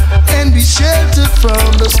warm and be sheltered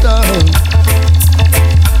from the storm.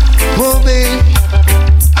 Oh, babe.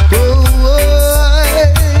 Oh,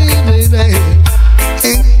 baby.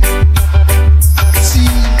 See.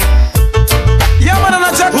 Yeah, man, I'm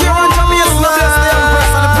not joking. You want to tell me it's not just the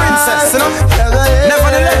Empress and the Princess, you know?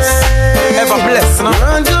 Nevertheless, ever blessed, you know?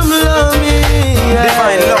 Run, come love me.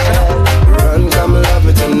 Divine love, you know? Run, come love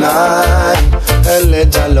me tonight. And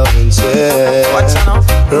let your loving say. Watch out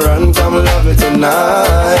now. Run, come love me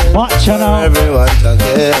tonight. Watch out now. Everyone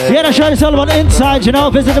again. Yeah, the show is all about inside, you know.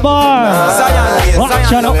 Visit the bar.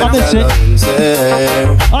 Watch out now. I miss it.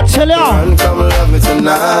 I tell ya. Run, come love me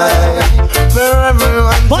tonight. For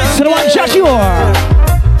everyone. Watch to the one shot you are.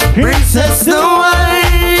 Princess, don't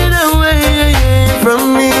hide away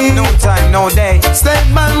from me. No time, no day. Stay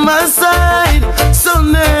by my side, so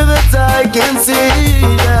near that I can see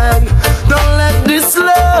that. Don't let this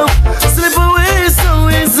love slip away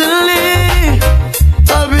so easily.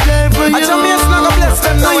 I'll be there for you. I tell me it's not gonna bless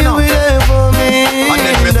them now, you know. Be there for me. And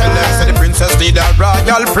then me tell them, say the princess need a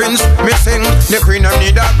royal prince. Me sing, the queen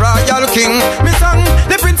need a royal king. Me song,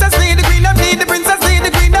 the princess need the queen need the prince.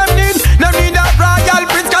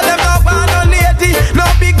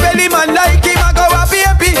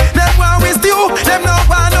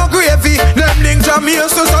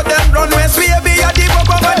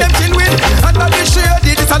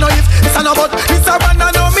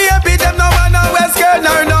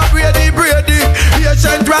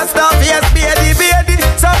 ancient Rasta face, baby, baby.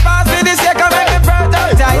 So pass me this, you can make me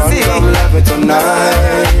fertile. I see. Come love me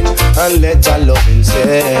tonight and let your loving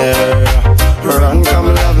share. Run,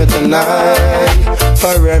 come love me tonight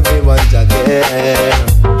for everyone out there.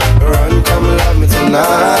 Run, come love me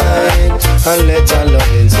tonight and let your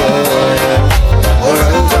loving share.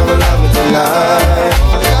 Run, come love me tonight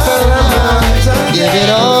for everyone out there. Give it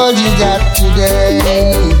all you got today.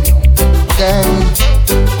 Then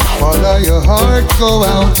follow your heart, go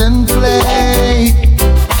out and play.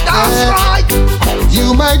 That's right.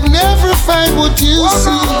 You might never find what you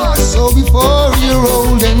see, so before you're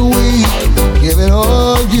old and weak, give it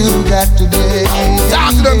all you got today.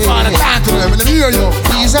 Talk to them, Father, talk to them, and hear you.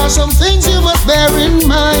 These are some things you must bear in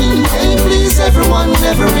mind. Can't please everyone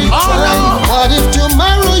every time. What if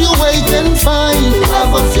tomorrow you wake and find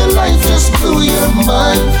love of your life just blew your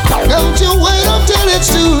mind? Don't you wait until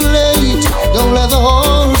it's too late. Don't let the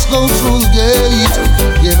horse go through the gate.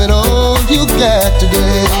 Give it all you got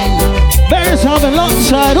today. Bears have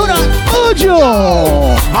alongside Ujo.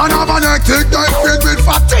 Man have an hectic day filled with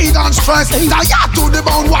fatigue and stress. Tired to the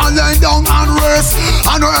bone, one laying down and rest.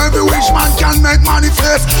 I know every wish man can make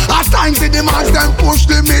manifest. At times it demands them push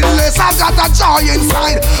the midless. I've got a joy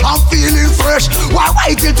inside, I'm feeling fresh. Why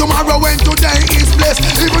wait till tomorrow when today is blessed?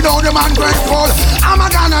 Even though the man grateful, I'm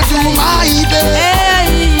gonna do my best.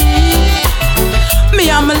 Hey. Me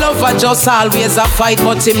and my lover just always a fight,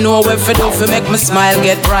 but him know where for do for make me smile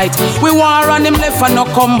get bright. We war on him left and no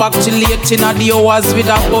come back till late in the hours with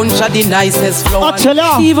a bunch of the nicest flowers.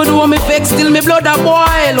 Even though me vex, still me blood a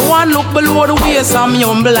boil. One look below the waist and me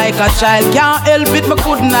humble like a child. Can't help it, me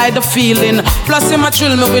couldn't hide the feeling. Plus him a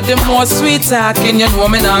thrill me with the more sweet talking. You know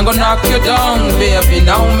me not gonna knock you down, baby.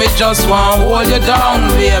 Now me just want hold you down,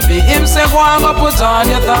 baby. Him say go and go put on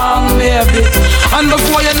your tongue, baby. And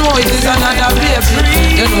before you know it is another baby.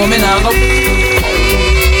 You know me now go. We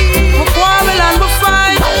quarrel and we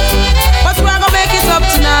fight, but we're gonna make it up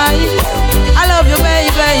tonight. I love you,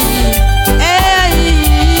 baby. Hey.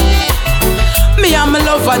 Me and my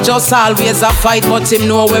lover just always a fight, but him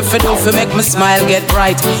know where for do for make me smile get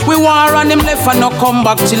bright. We war on him left and no come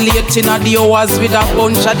back till late in the hours with a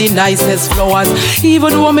bunch of the nicest flowers.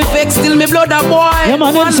 Even though me vex, still me blood a boil. Yeah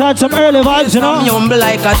man, inside some early vibes, you know. I'm humble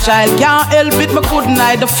like a child, can't help it, me couldn't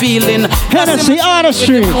hide the feeling. Hennessy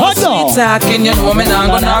artistry, hot dog. Talking, you know me not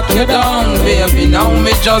gonna knock you down, baby. Now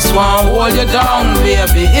me just want hold you down,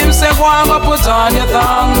 baby. Him say go and go put on your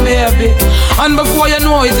tongue, baby. And before you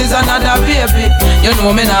know it is another baby. You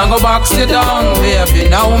know me now go box you down, baby.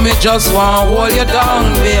 Now me just want hold you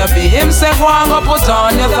down, baby. Him say go and go put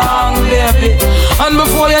on your tongue, baby. And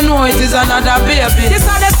before you know it is another baby. This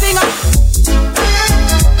are the thing.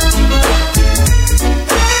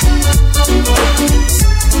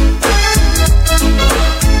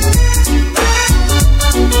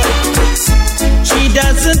 She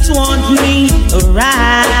doesn't want me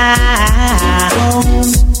around.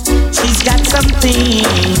 She's got something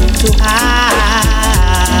to hide.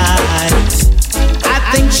 I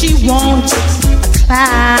think she wants a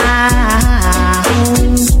clown,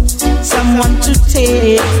 someone to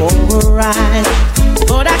take for a ride.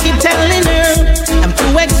 But I keep telling her I'm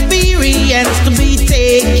too experienced to be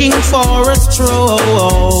taking for a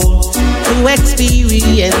stroll. Too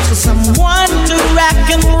experienced for someone to rock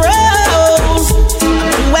and roll.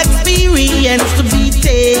 I'm too experienced to be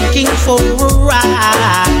taking for a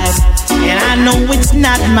ride. And I know it's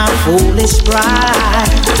not my foolish pride.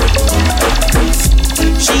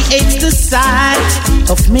 She hates the sight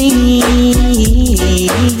of me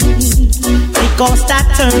because I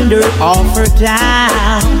turned her off her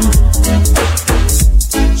down.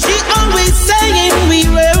 She always saying we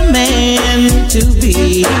were meant to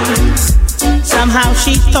be. Somehow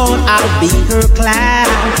she thought I'd be her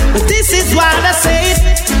clown. But this is what I said,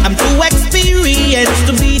 I'm too experienced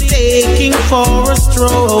to be taking for a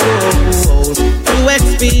stroll. Too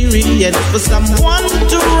experienced for someone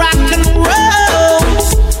to rock and roll.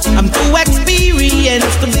 I'm too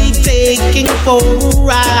experienced to be taking for a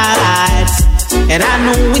ride. And I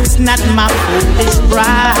know it's not my foolish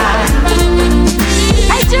pride.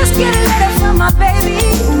 I just get a letter from my baby.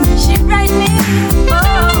 She write me,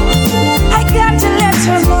 oh, I got to let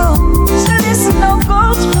her know. So listen, no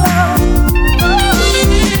goes flow.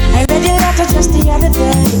 I read your letter just the other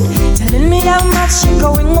day, telling me how much you're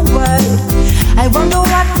going away. I wonder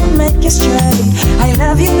what would make you stray. I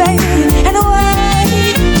love you, baby, and away.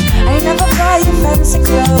 I never buy you fancy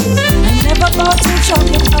clothes. I never bought you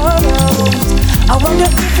chocolate photos. I wonder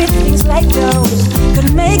if it things like those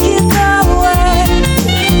could make you go away.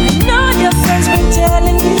 I know your friends been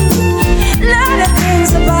telling you a lot of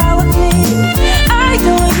things about me. I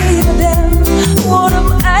don't give a damn what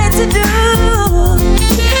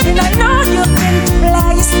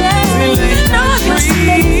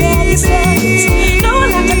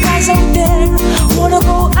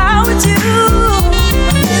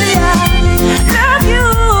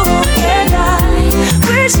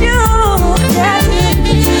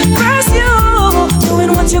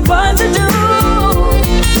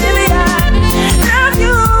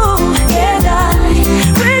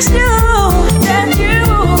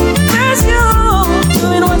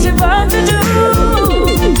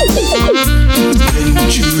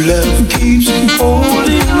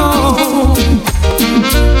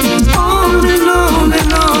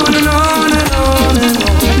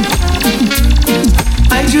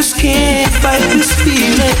just can't fight this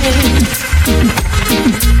feeling.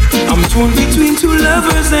 I'm torn between two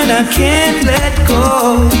lovers and I can't let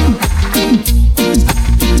go.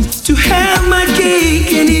 To have my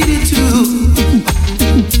cake and eat it too.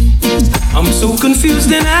 I'm so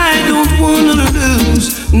confused and I don't wanna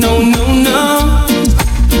lose. No, no, no.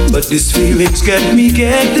 But this feeling's got me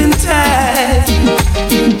getting tired.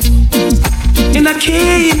 And I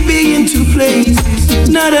can't be in two places,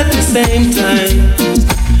 not at the same time.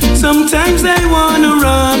 Sometimes I wanna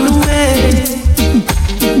run away.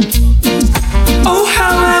 Oh,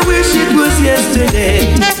 how I wish it was yesterday,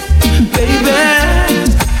 baby.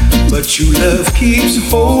 But your love keeps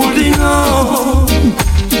holding on.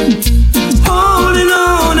 Holding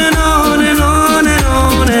on and on and on and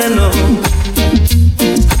on and on.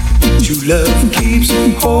 Your love keeps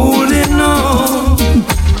holding on.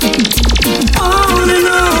 On and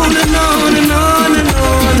on and on and on and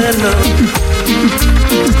on and on.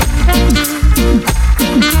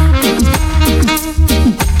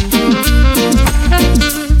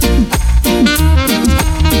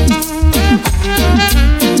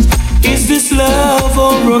 Is this love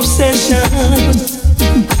or obsession?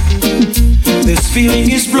 This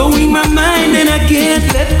feeling is blowing my mind and I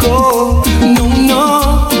can't let go. No,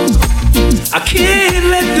 no, I can't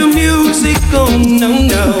let the music go. No,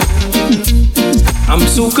 no, I'm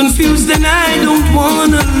so confused and I don't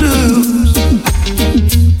wanna lose.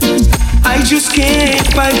 I just can't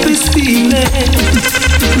fight this feeling.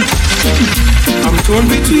 I'm torn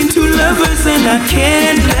between two lovers and I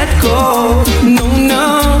can't let go. No,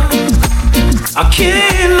 no, I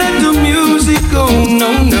can't let the music go.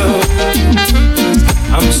 No, no,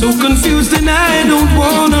 I'm so confused and I don't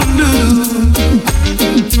wanna lose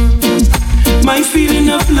my feeling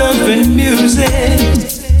of love and music.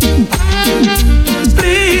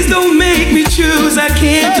 Please don't make me choose, I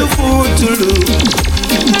can't afford to lose.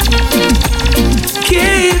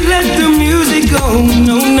 Can't let the music go,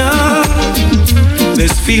 no, no.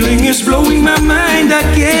 This feeling is blowing my mind, I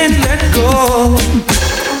can't let go.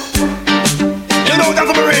 You know that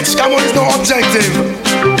for rich, come on, it's no objective.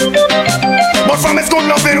 But from its good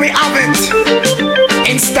loving, we have it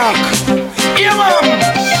in stock. Yeah, man.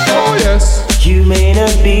 Oh, yes. You may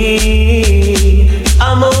not be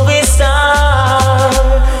a movie star,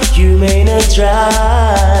 you may not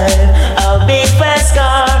drive a big fast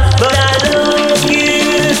car, but I love you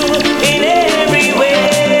in every way.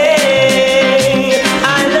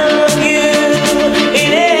 I love you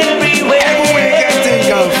in every way. Every way you can think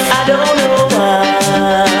of. I don't know why.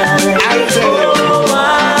 I'll tell you. Oh, why?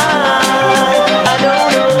 I don't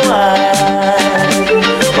know why.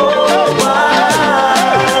 Oh, why?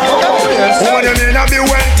 Oh, yes. Woman, you need to be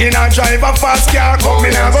wealthy and drive a fast car. Come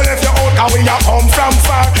in and go left your out, and we a come from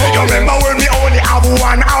far. You remember when we only have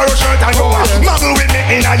one arrow shirt and you muggle with me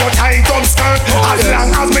in your tight up skirt. As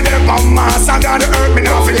long as me there from Mars and on the earth, me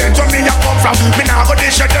not forget where me a come from. Me not go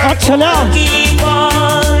dish your dirt.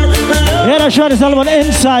 Yeah, that shot is all about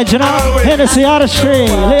inside, you know. Hennessy Artistry,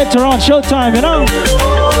 later on, showtime, you know.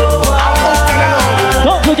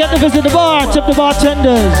 Don't forget to visit the bar, tip the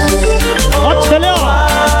bartenders. What's the law?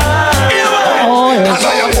 Oh, yes. As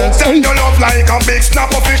I am hooked your love like a big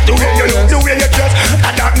snapper fish. The way you look, the way you dress,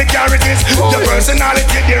 and that me carry this. Your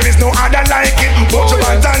personality, there is no other like it. But you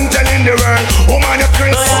are done telling the world, oh man, you're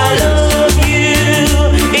Chris. But I love you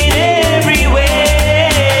in every way.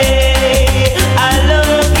 I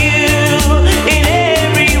love you in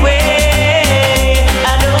every way.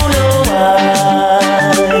 I don't know why.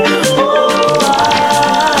 Oh, why?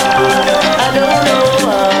 I don't know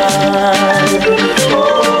why.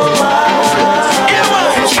 Oh, why?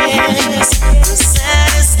 Yes, the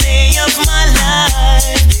saddest day of my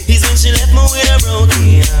life is when she left me with a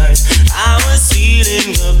broken heart. I was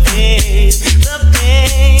feeling the pain, the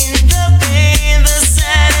pain, the pain. The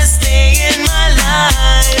saddest day in my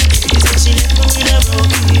life is when she left me with a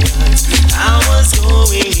broken heart. I was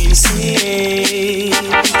going insane.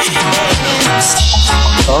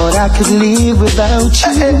 Thought I could live without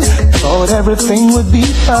you. Thought everything would be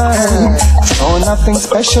fine. Saw nothing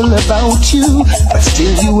special about you, but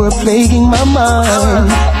still you were plaguing my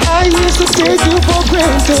mind. I used to take you for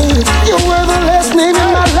granted. You were the last name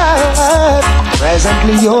in my life.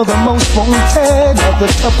 Presently you're the most wanted at the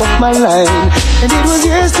top of my line. And it was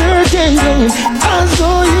yesterday I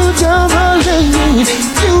saw you down the lane.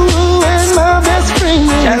 You ruined my best friend.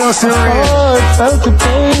 I felt the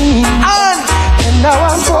pain. And now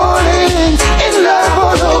I'm falling in love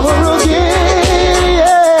all over again.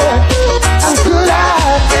 Yeah. How could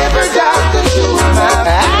I ever doubt that you were mine?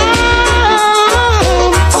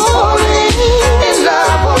 I'm falling in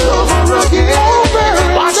love all over again. Over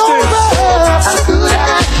and over. How could I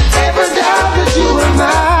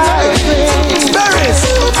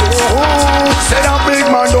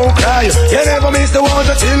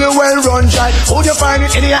your well run dry. Would you find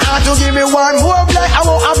it in your heart to give me one more blight? I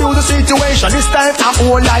won't abuse the situation, this time I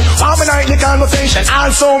won't lie. Palm a nightly conversation,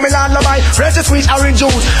 also me lullaby. Fresh sweet orange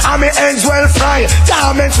juice, and me ends well fried.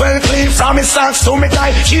 Garments well clean, from me socks to me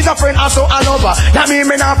tie. She's a friend, also a lover, that mean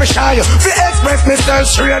me not be shy. We express myself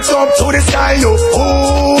straight up to the sky.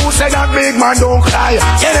 Ooh, say that big man don't cry.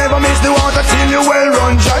 You never miss the water till you well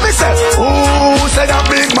run dry. Me say, ooh, say that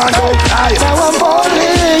big man don't cry. Now I'm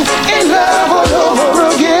falling in love all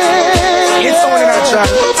over again. It's only natural.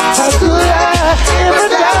 How could I ever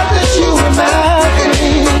doubt that you were mine?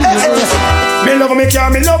 Me love me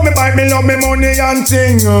car, me love me bike, me love me money and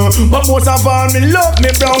thing. But most of all, me love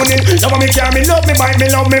me brownie. Love me car, me love me bike, me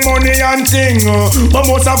love me money and thing. But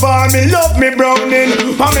most of all, me love me brownie.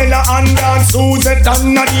 Pamela and Dan, Suzette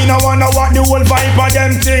and Nadine, I wonder what the whole vibe of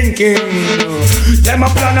them thinking. Them a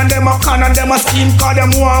plan and them a con and them a scheme, cause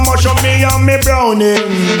them want much of me and me brownie.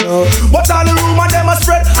 But all the rumor them a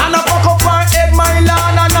spread and a fuck up her head, my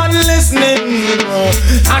land and not listening.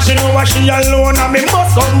 And she know what she alone and me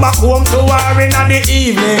must come back home to her in the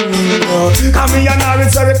evening. Cause me and her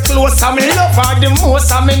is very close and me love her the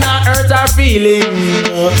most and me not hurt her feelings.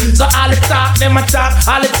 So all the talk them a talk,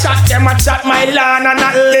 all the chat them a chat, my land and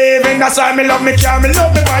not living. That's why me love me car, me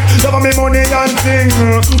love me bike, love me money and thing.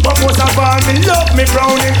 But most of all me love me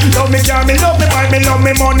brownie. Love me car, me love me bike, me love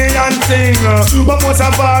me money and thing. But most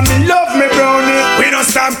of all me love me brownie. We don't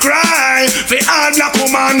stop crying for all black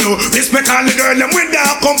woman. Respect all the girl them with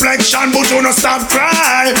their complexion, but you don't stop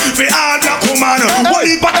crying for all black woman. What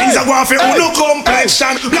heap of things are going for uno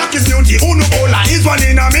complexion. Black is beauty, uno cola is one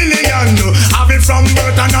in a million. Have it from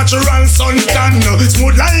birth a natural suntan.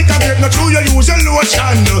 Smooth like a grape, not true you use your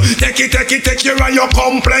lotion. Take care of your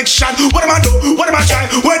complexion. What am I do? What am I try?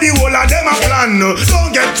 Where the whole of them a plan?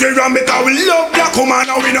 Don't get me wrong because we love black woman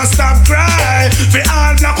and we don't stop cry. For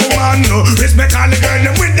all black woman, respect all the girl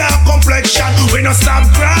them with their complexion. We don't stop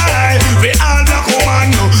cry. For all black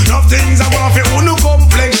woman, enough things are going for uno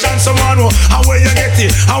complexion. Someone how where you get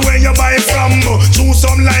it, how where you buy from. Choose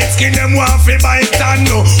some light skin, them want to buy tan.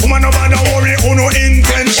 Woman no bother worry, no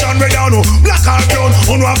intention. We down, black or brown,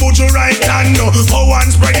 no about you right hand. Go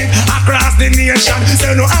and spread it across the nation.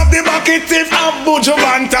 Say no have the bucket if have Buju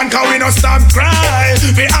Banton. Cause we no stop cry.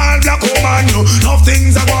 For all black woman, enough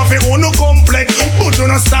things are going for no complex. But you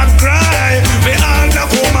no stop cry. For all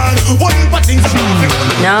black woman, what if things are going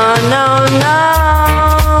for no.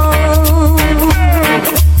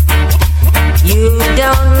 You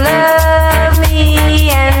don't love me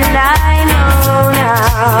and I know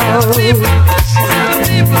now.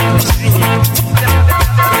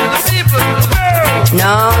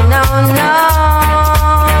 No.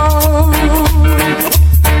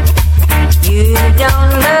 You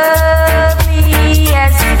don't love me,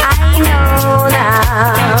 yes I know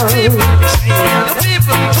now.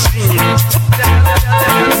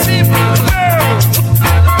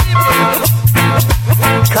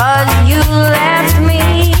 Cause you left me,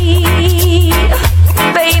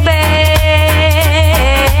 baby,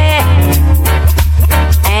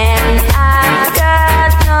 and I've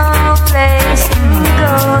got no place to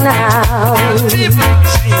go now.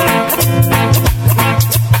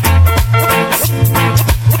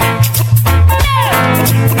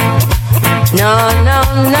 No.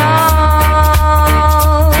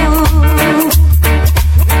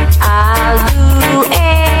 I'll do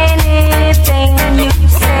anything you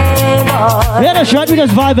say, boy. Yeah, that's right, we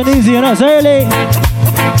just vibing easy on us early.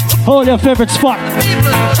 Hold your favorite spot.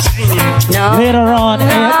 Later on, boy.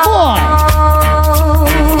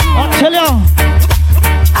 I'll tell you.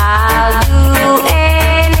 I'll do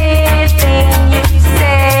anything you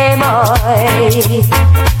say, boy.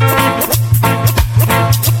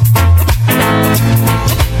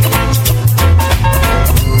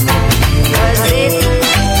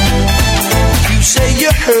 You say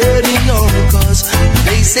you're hurting, no, cause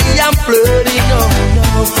they say I'm flirting, no.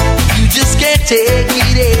 You just can't take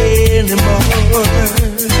it anymore.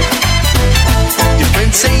 Your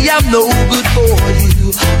friends say I'm no good for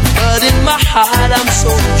you, but in my heart I'm so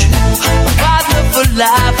true. A partner for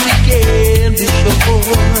life, we can be sure.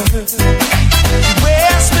 You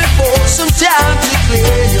asked me for some time to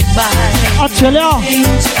clear your mind. I'll tell ya,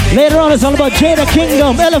 later on it's all about Jada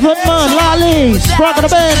Kingdom, Elephant Man, Lali, Sprock of the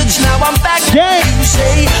Band, Gang.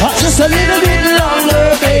 Just a little bit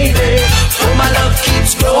longer, baby, for my love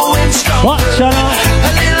keeps growing strong. Watch out.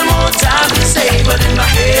 A little more time to say, but in my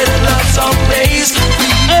head a love song plays.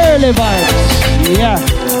 Early vibes, yeah.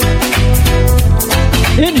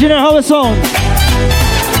 Engineer, how it sound?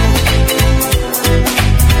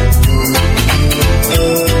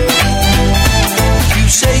 You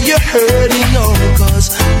say you're hurting, no, cause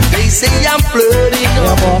they say I'm flirting,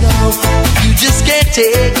 no.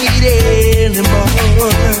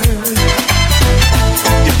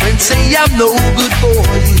 say I'm no good for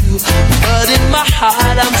you, but in my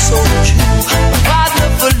heart I'm so true. A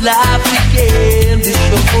partner for life we can be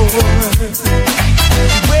sure.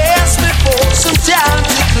 You asked me for some time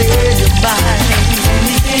to clear your mind.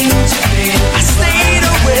 I stayed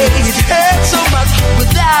away, it hurt so much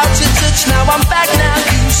without your touch. Now I'm back, now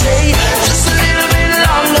you say just a little bit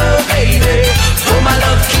longer, baby. For my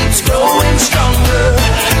love keeps growing stronger.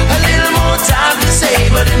 A little more time to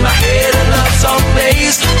say, but in my head a love song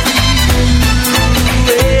plays.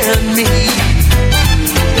 You and me.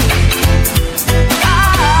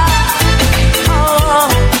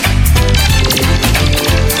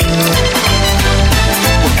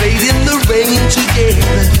 We're fading the rain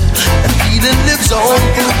together. The feeling lives on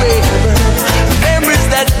forever. Memories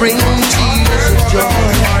that bring tears of joy.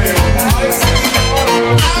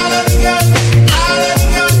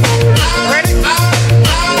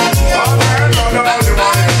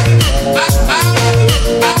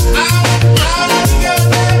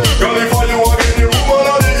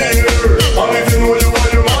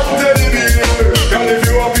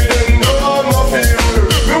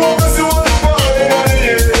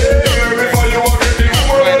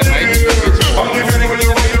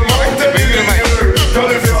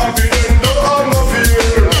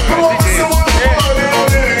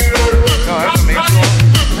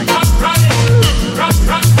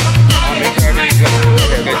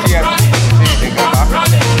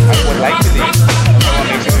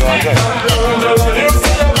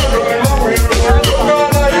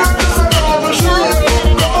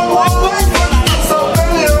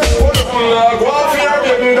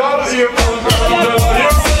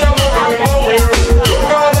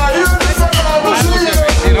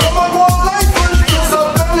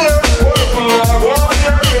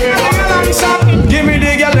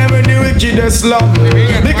 Love.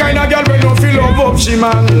 The kind of girl when you feel love up she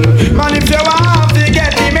man. Man if you want to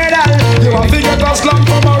get the medal, you want to get a slum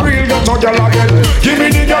from a real ghetto girl again. Give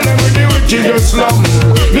me the girl with the wickedest slum.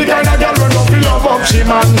 The kind of girl when you feel love up she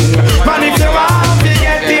man. Man if you want to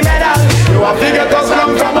get the medal, you want to get a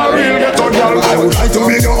slum from a real ghetto girl. I would like to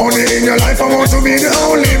be the only in your life. I want to be the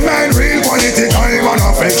only man. Real quality time and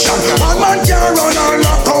affection. One man can run on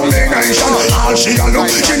a combination. All she a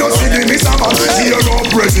look, she no see the miss a man. See her up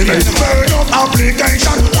president, burn up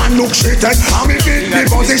application. One look she take, and me fit the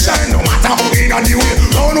position. No matter how in and the way,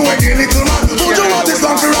 run away the little man. Would you want this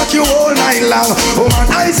long to rock you all night long? Oh man,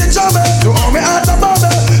 I in trouble, you hold me at the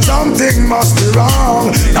bubble. Something must be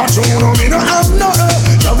wrong. Not you know me, no have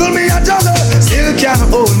nothing. Juggle me a juggle, still can't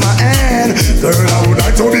hold my hand. Girl, I would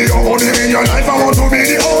like to be the only in your life. I want to be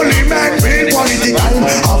the only man. Real quality time,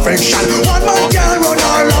 affection. One man can run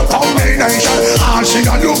all a combination. All she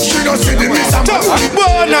a look, she no see the miss a man.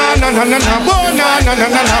 Na na na na na, bo na na na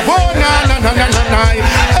na na, bo na na na na na na.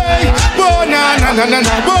 Hey, bo na na na na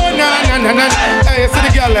na, bo na na na na. Hey, see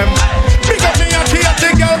the girl them. Pick up me and the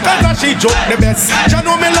girl 'cause she joke the best. You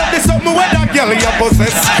know me love this something where that girl you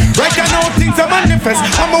possess. Right now things are manifest.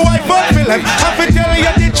 I'm a wife of Philip. I fi tell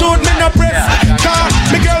you the truth, me no press. 'Cause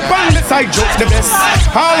the girl bang the side jokes the best.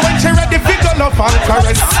 All when she ready fi go love and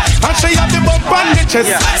caress. And she have the bump on the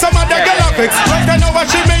chest. Some other girl have vex. Right now what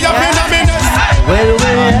she may have been a minute. Well,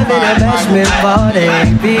 we're having a bashment party.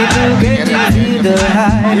 People get to feel the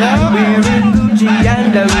high. We're in Gucci and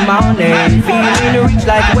the morning. Feeling rich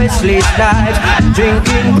like Wesley Snipes.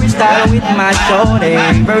 Drinking crystal with my shorty.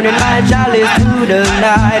 Burning my chalice through the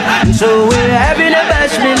night. So we're having a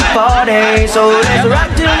bashment party. So let's rock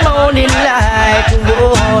till morning light.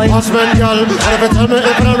 Boy. Husband, girl, what if you tell me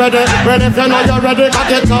if you're ready? Ready if you know you're ready. Cock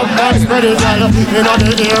it up and spread it, girl. You know the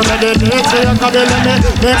ear, meditate. So you can be let me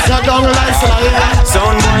mix your down like slide.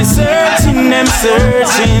 Sound boy searching, them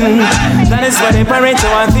searching. That is what they parent to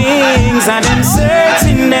our things. And them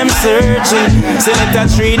searching. Select a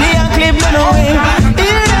 3D and clip them away.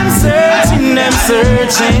 Hear them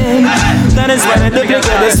searching. That is why they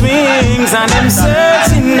duplicate the swings. And them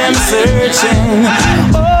searching.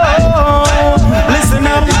 Oh, listen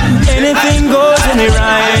up. Anything goes in the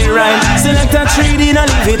right. Select a 3D and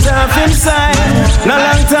leave it off inside. No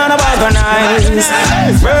long time about organize.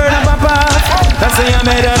 Burn up a pop. That's why you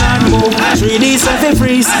better not move. 3D selfie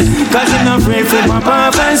freeze. Cause you're not afraid to pop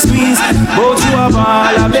off and squeeze. Both you a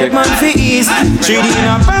ball, a big man for ease. 3D in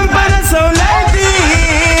a pump and a sound like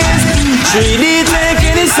this. 3D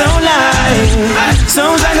taking it so live.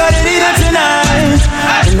 Sounds like I did it tonight.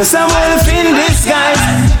 In the sun wolf in disguise.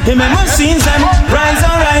 In my machines and rise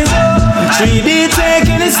on rise. 3D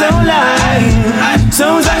taking it so live.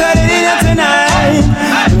 Sounds like I did it tonight.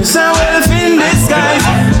 In the sun wolf in disguise.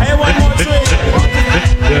 Hey, one more trick.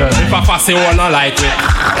 Yeah, if I pass it all, I like it.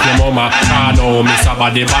 Your mama can't know me,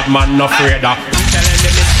 somebody bad man no afraid of.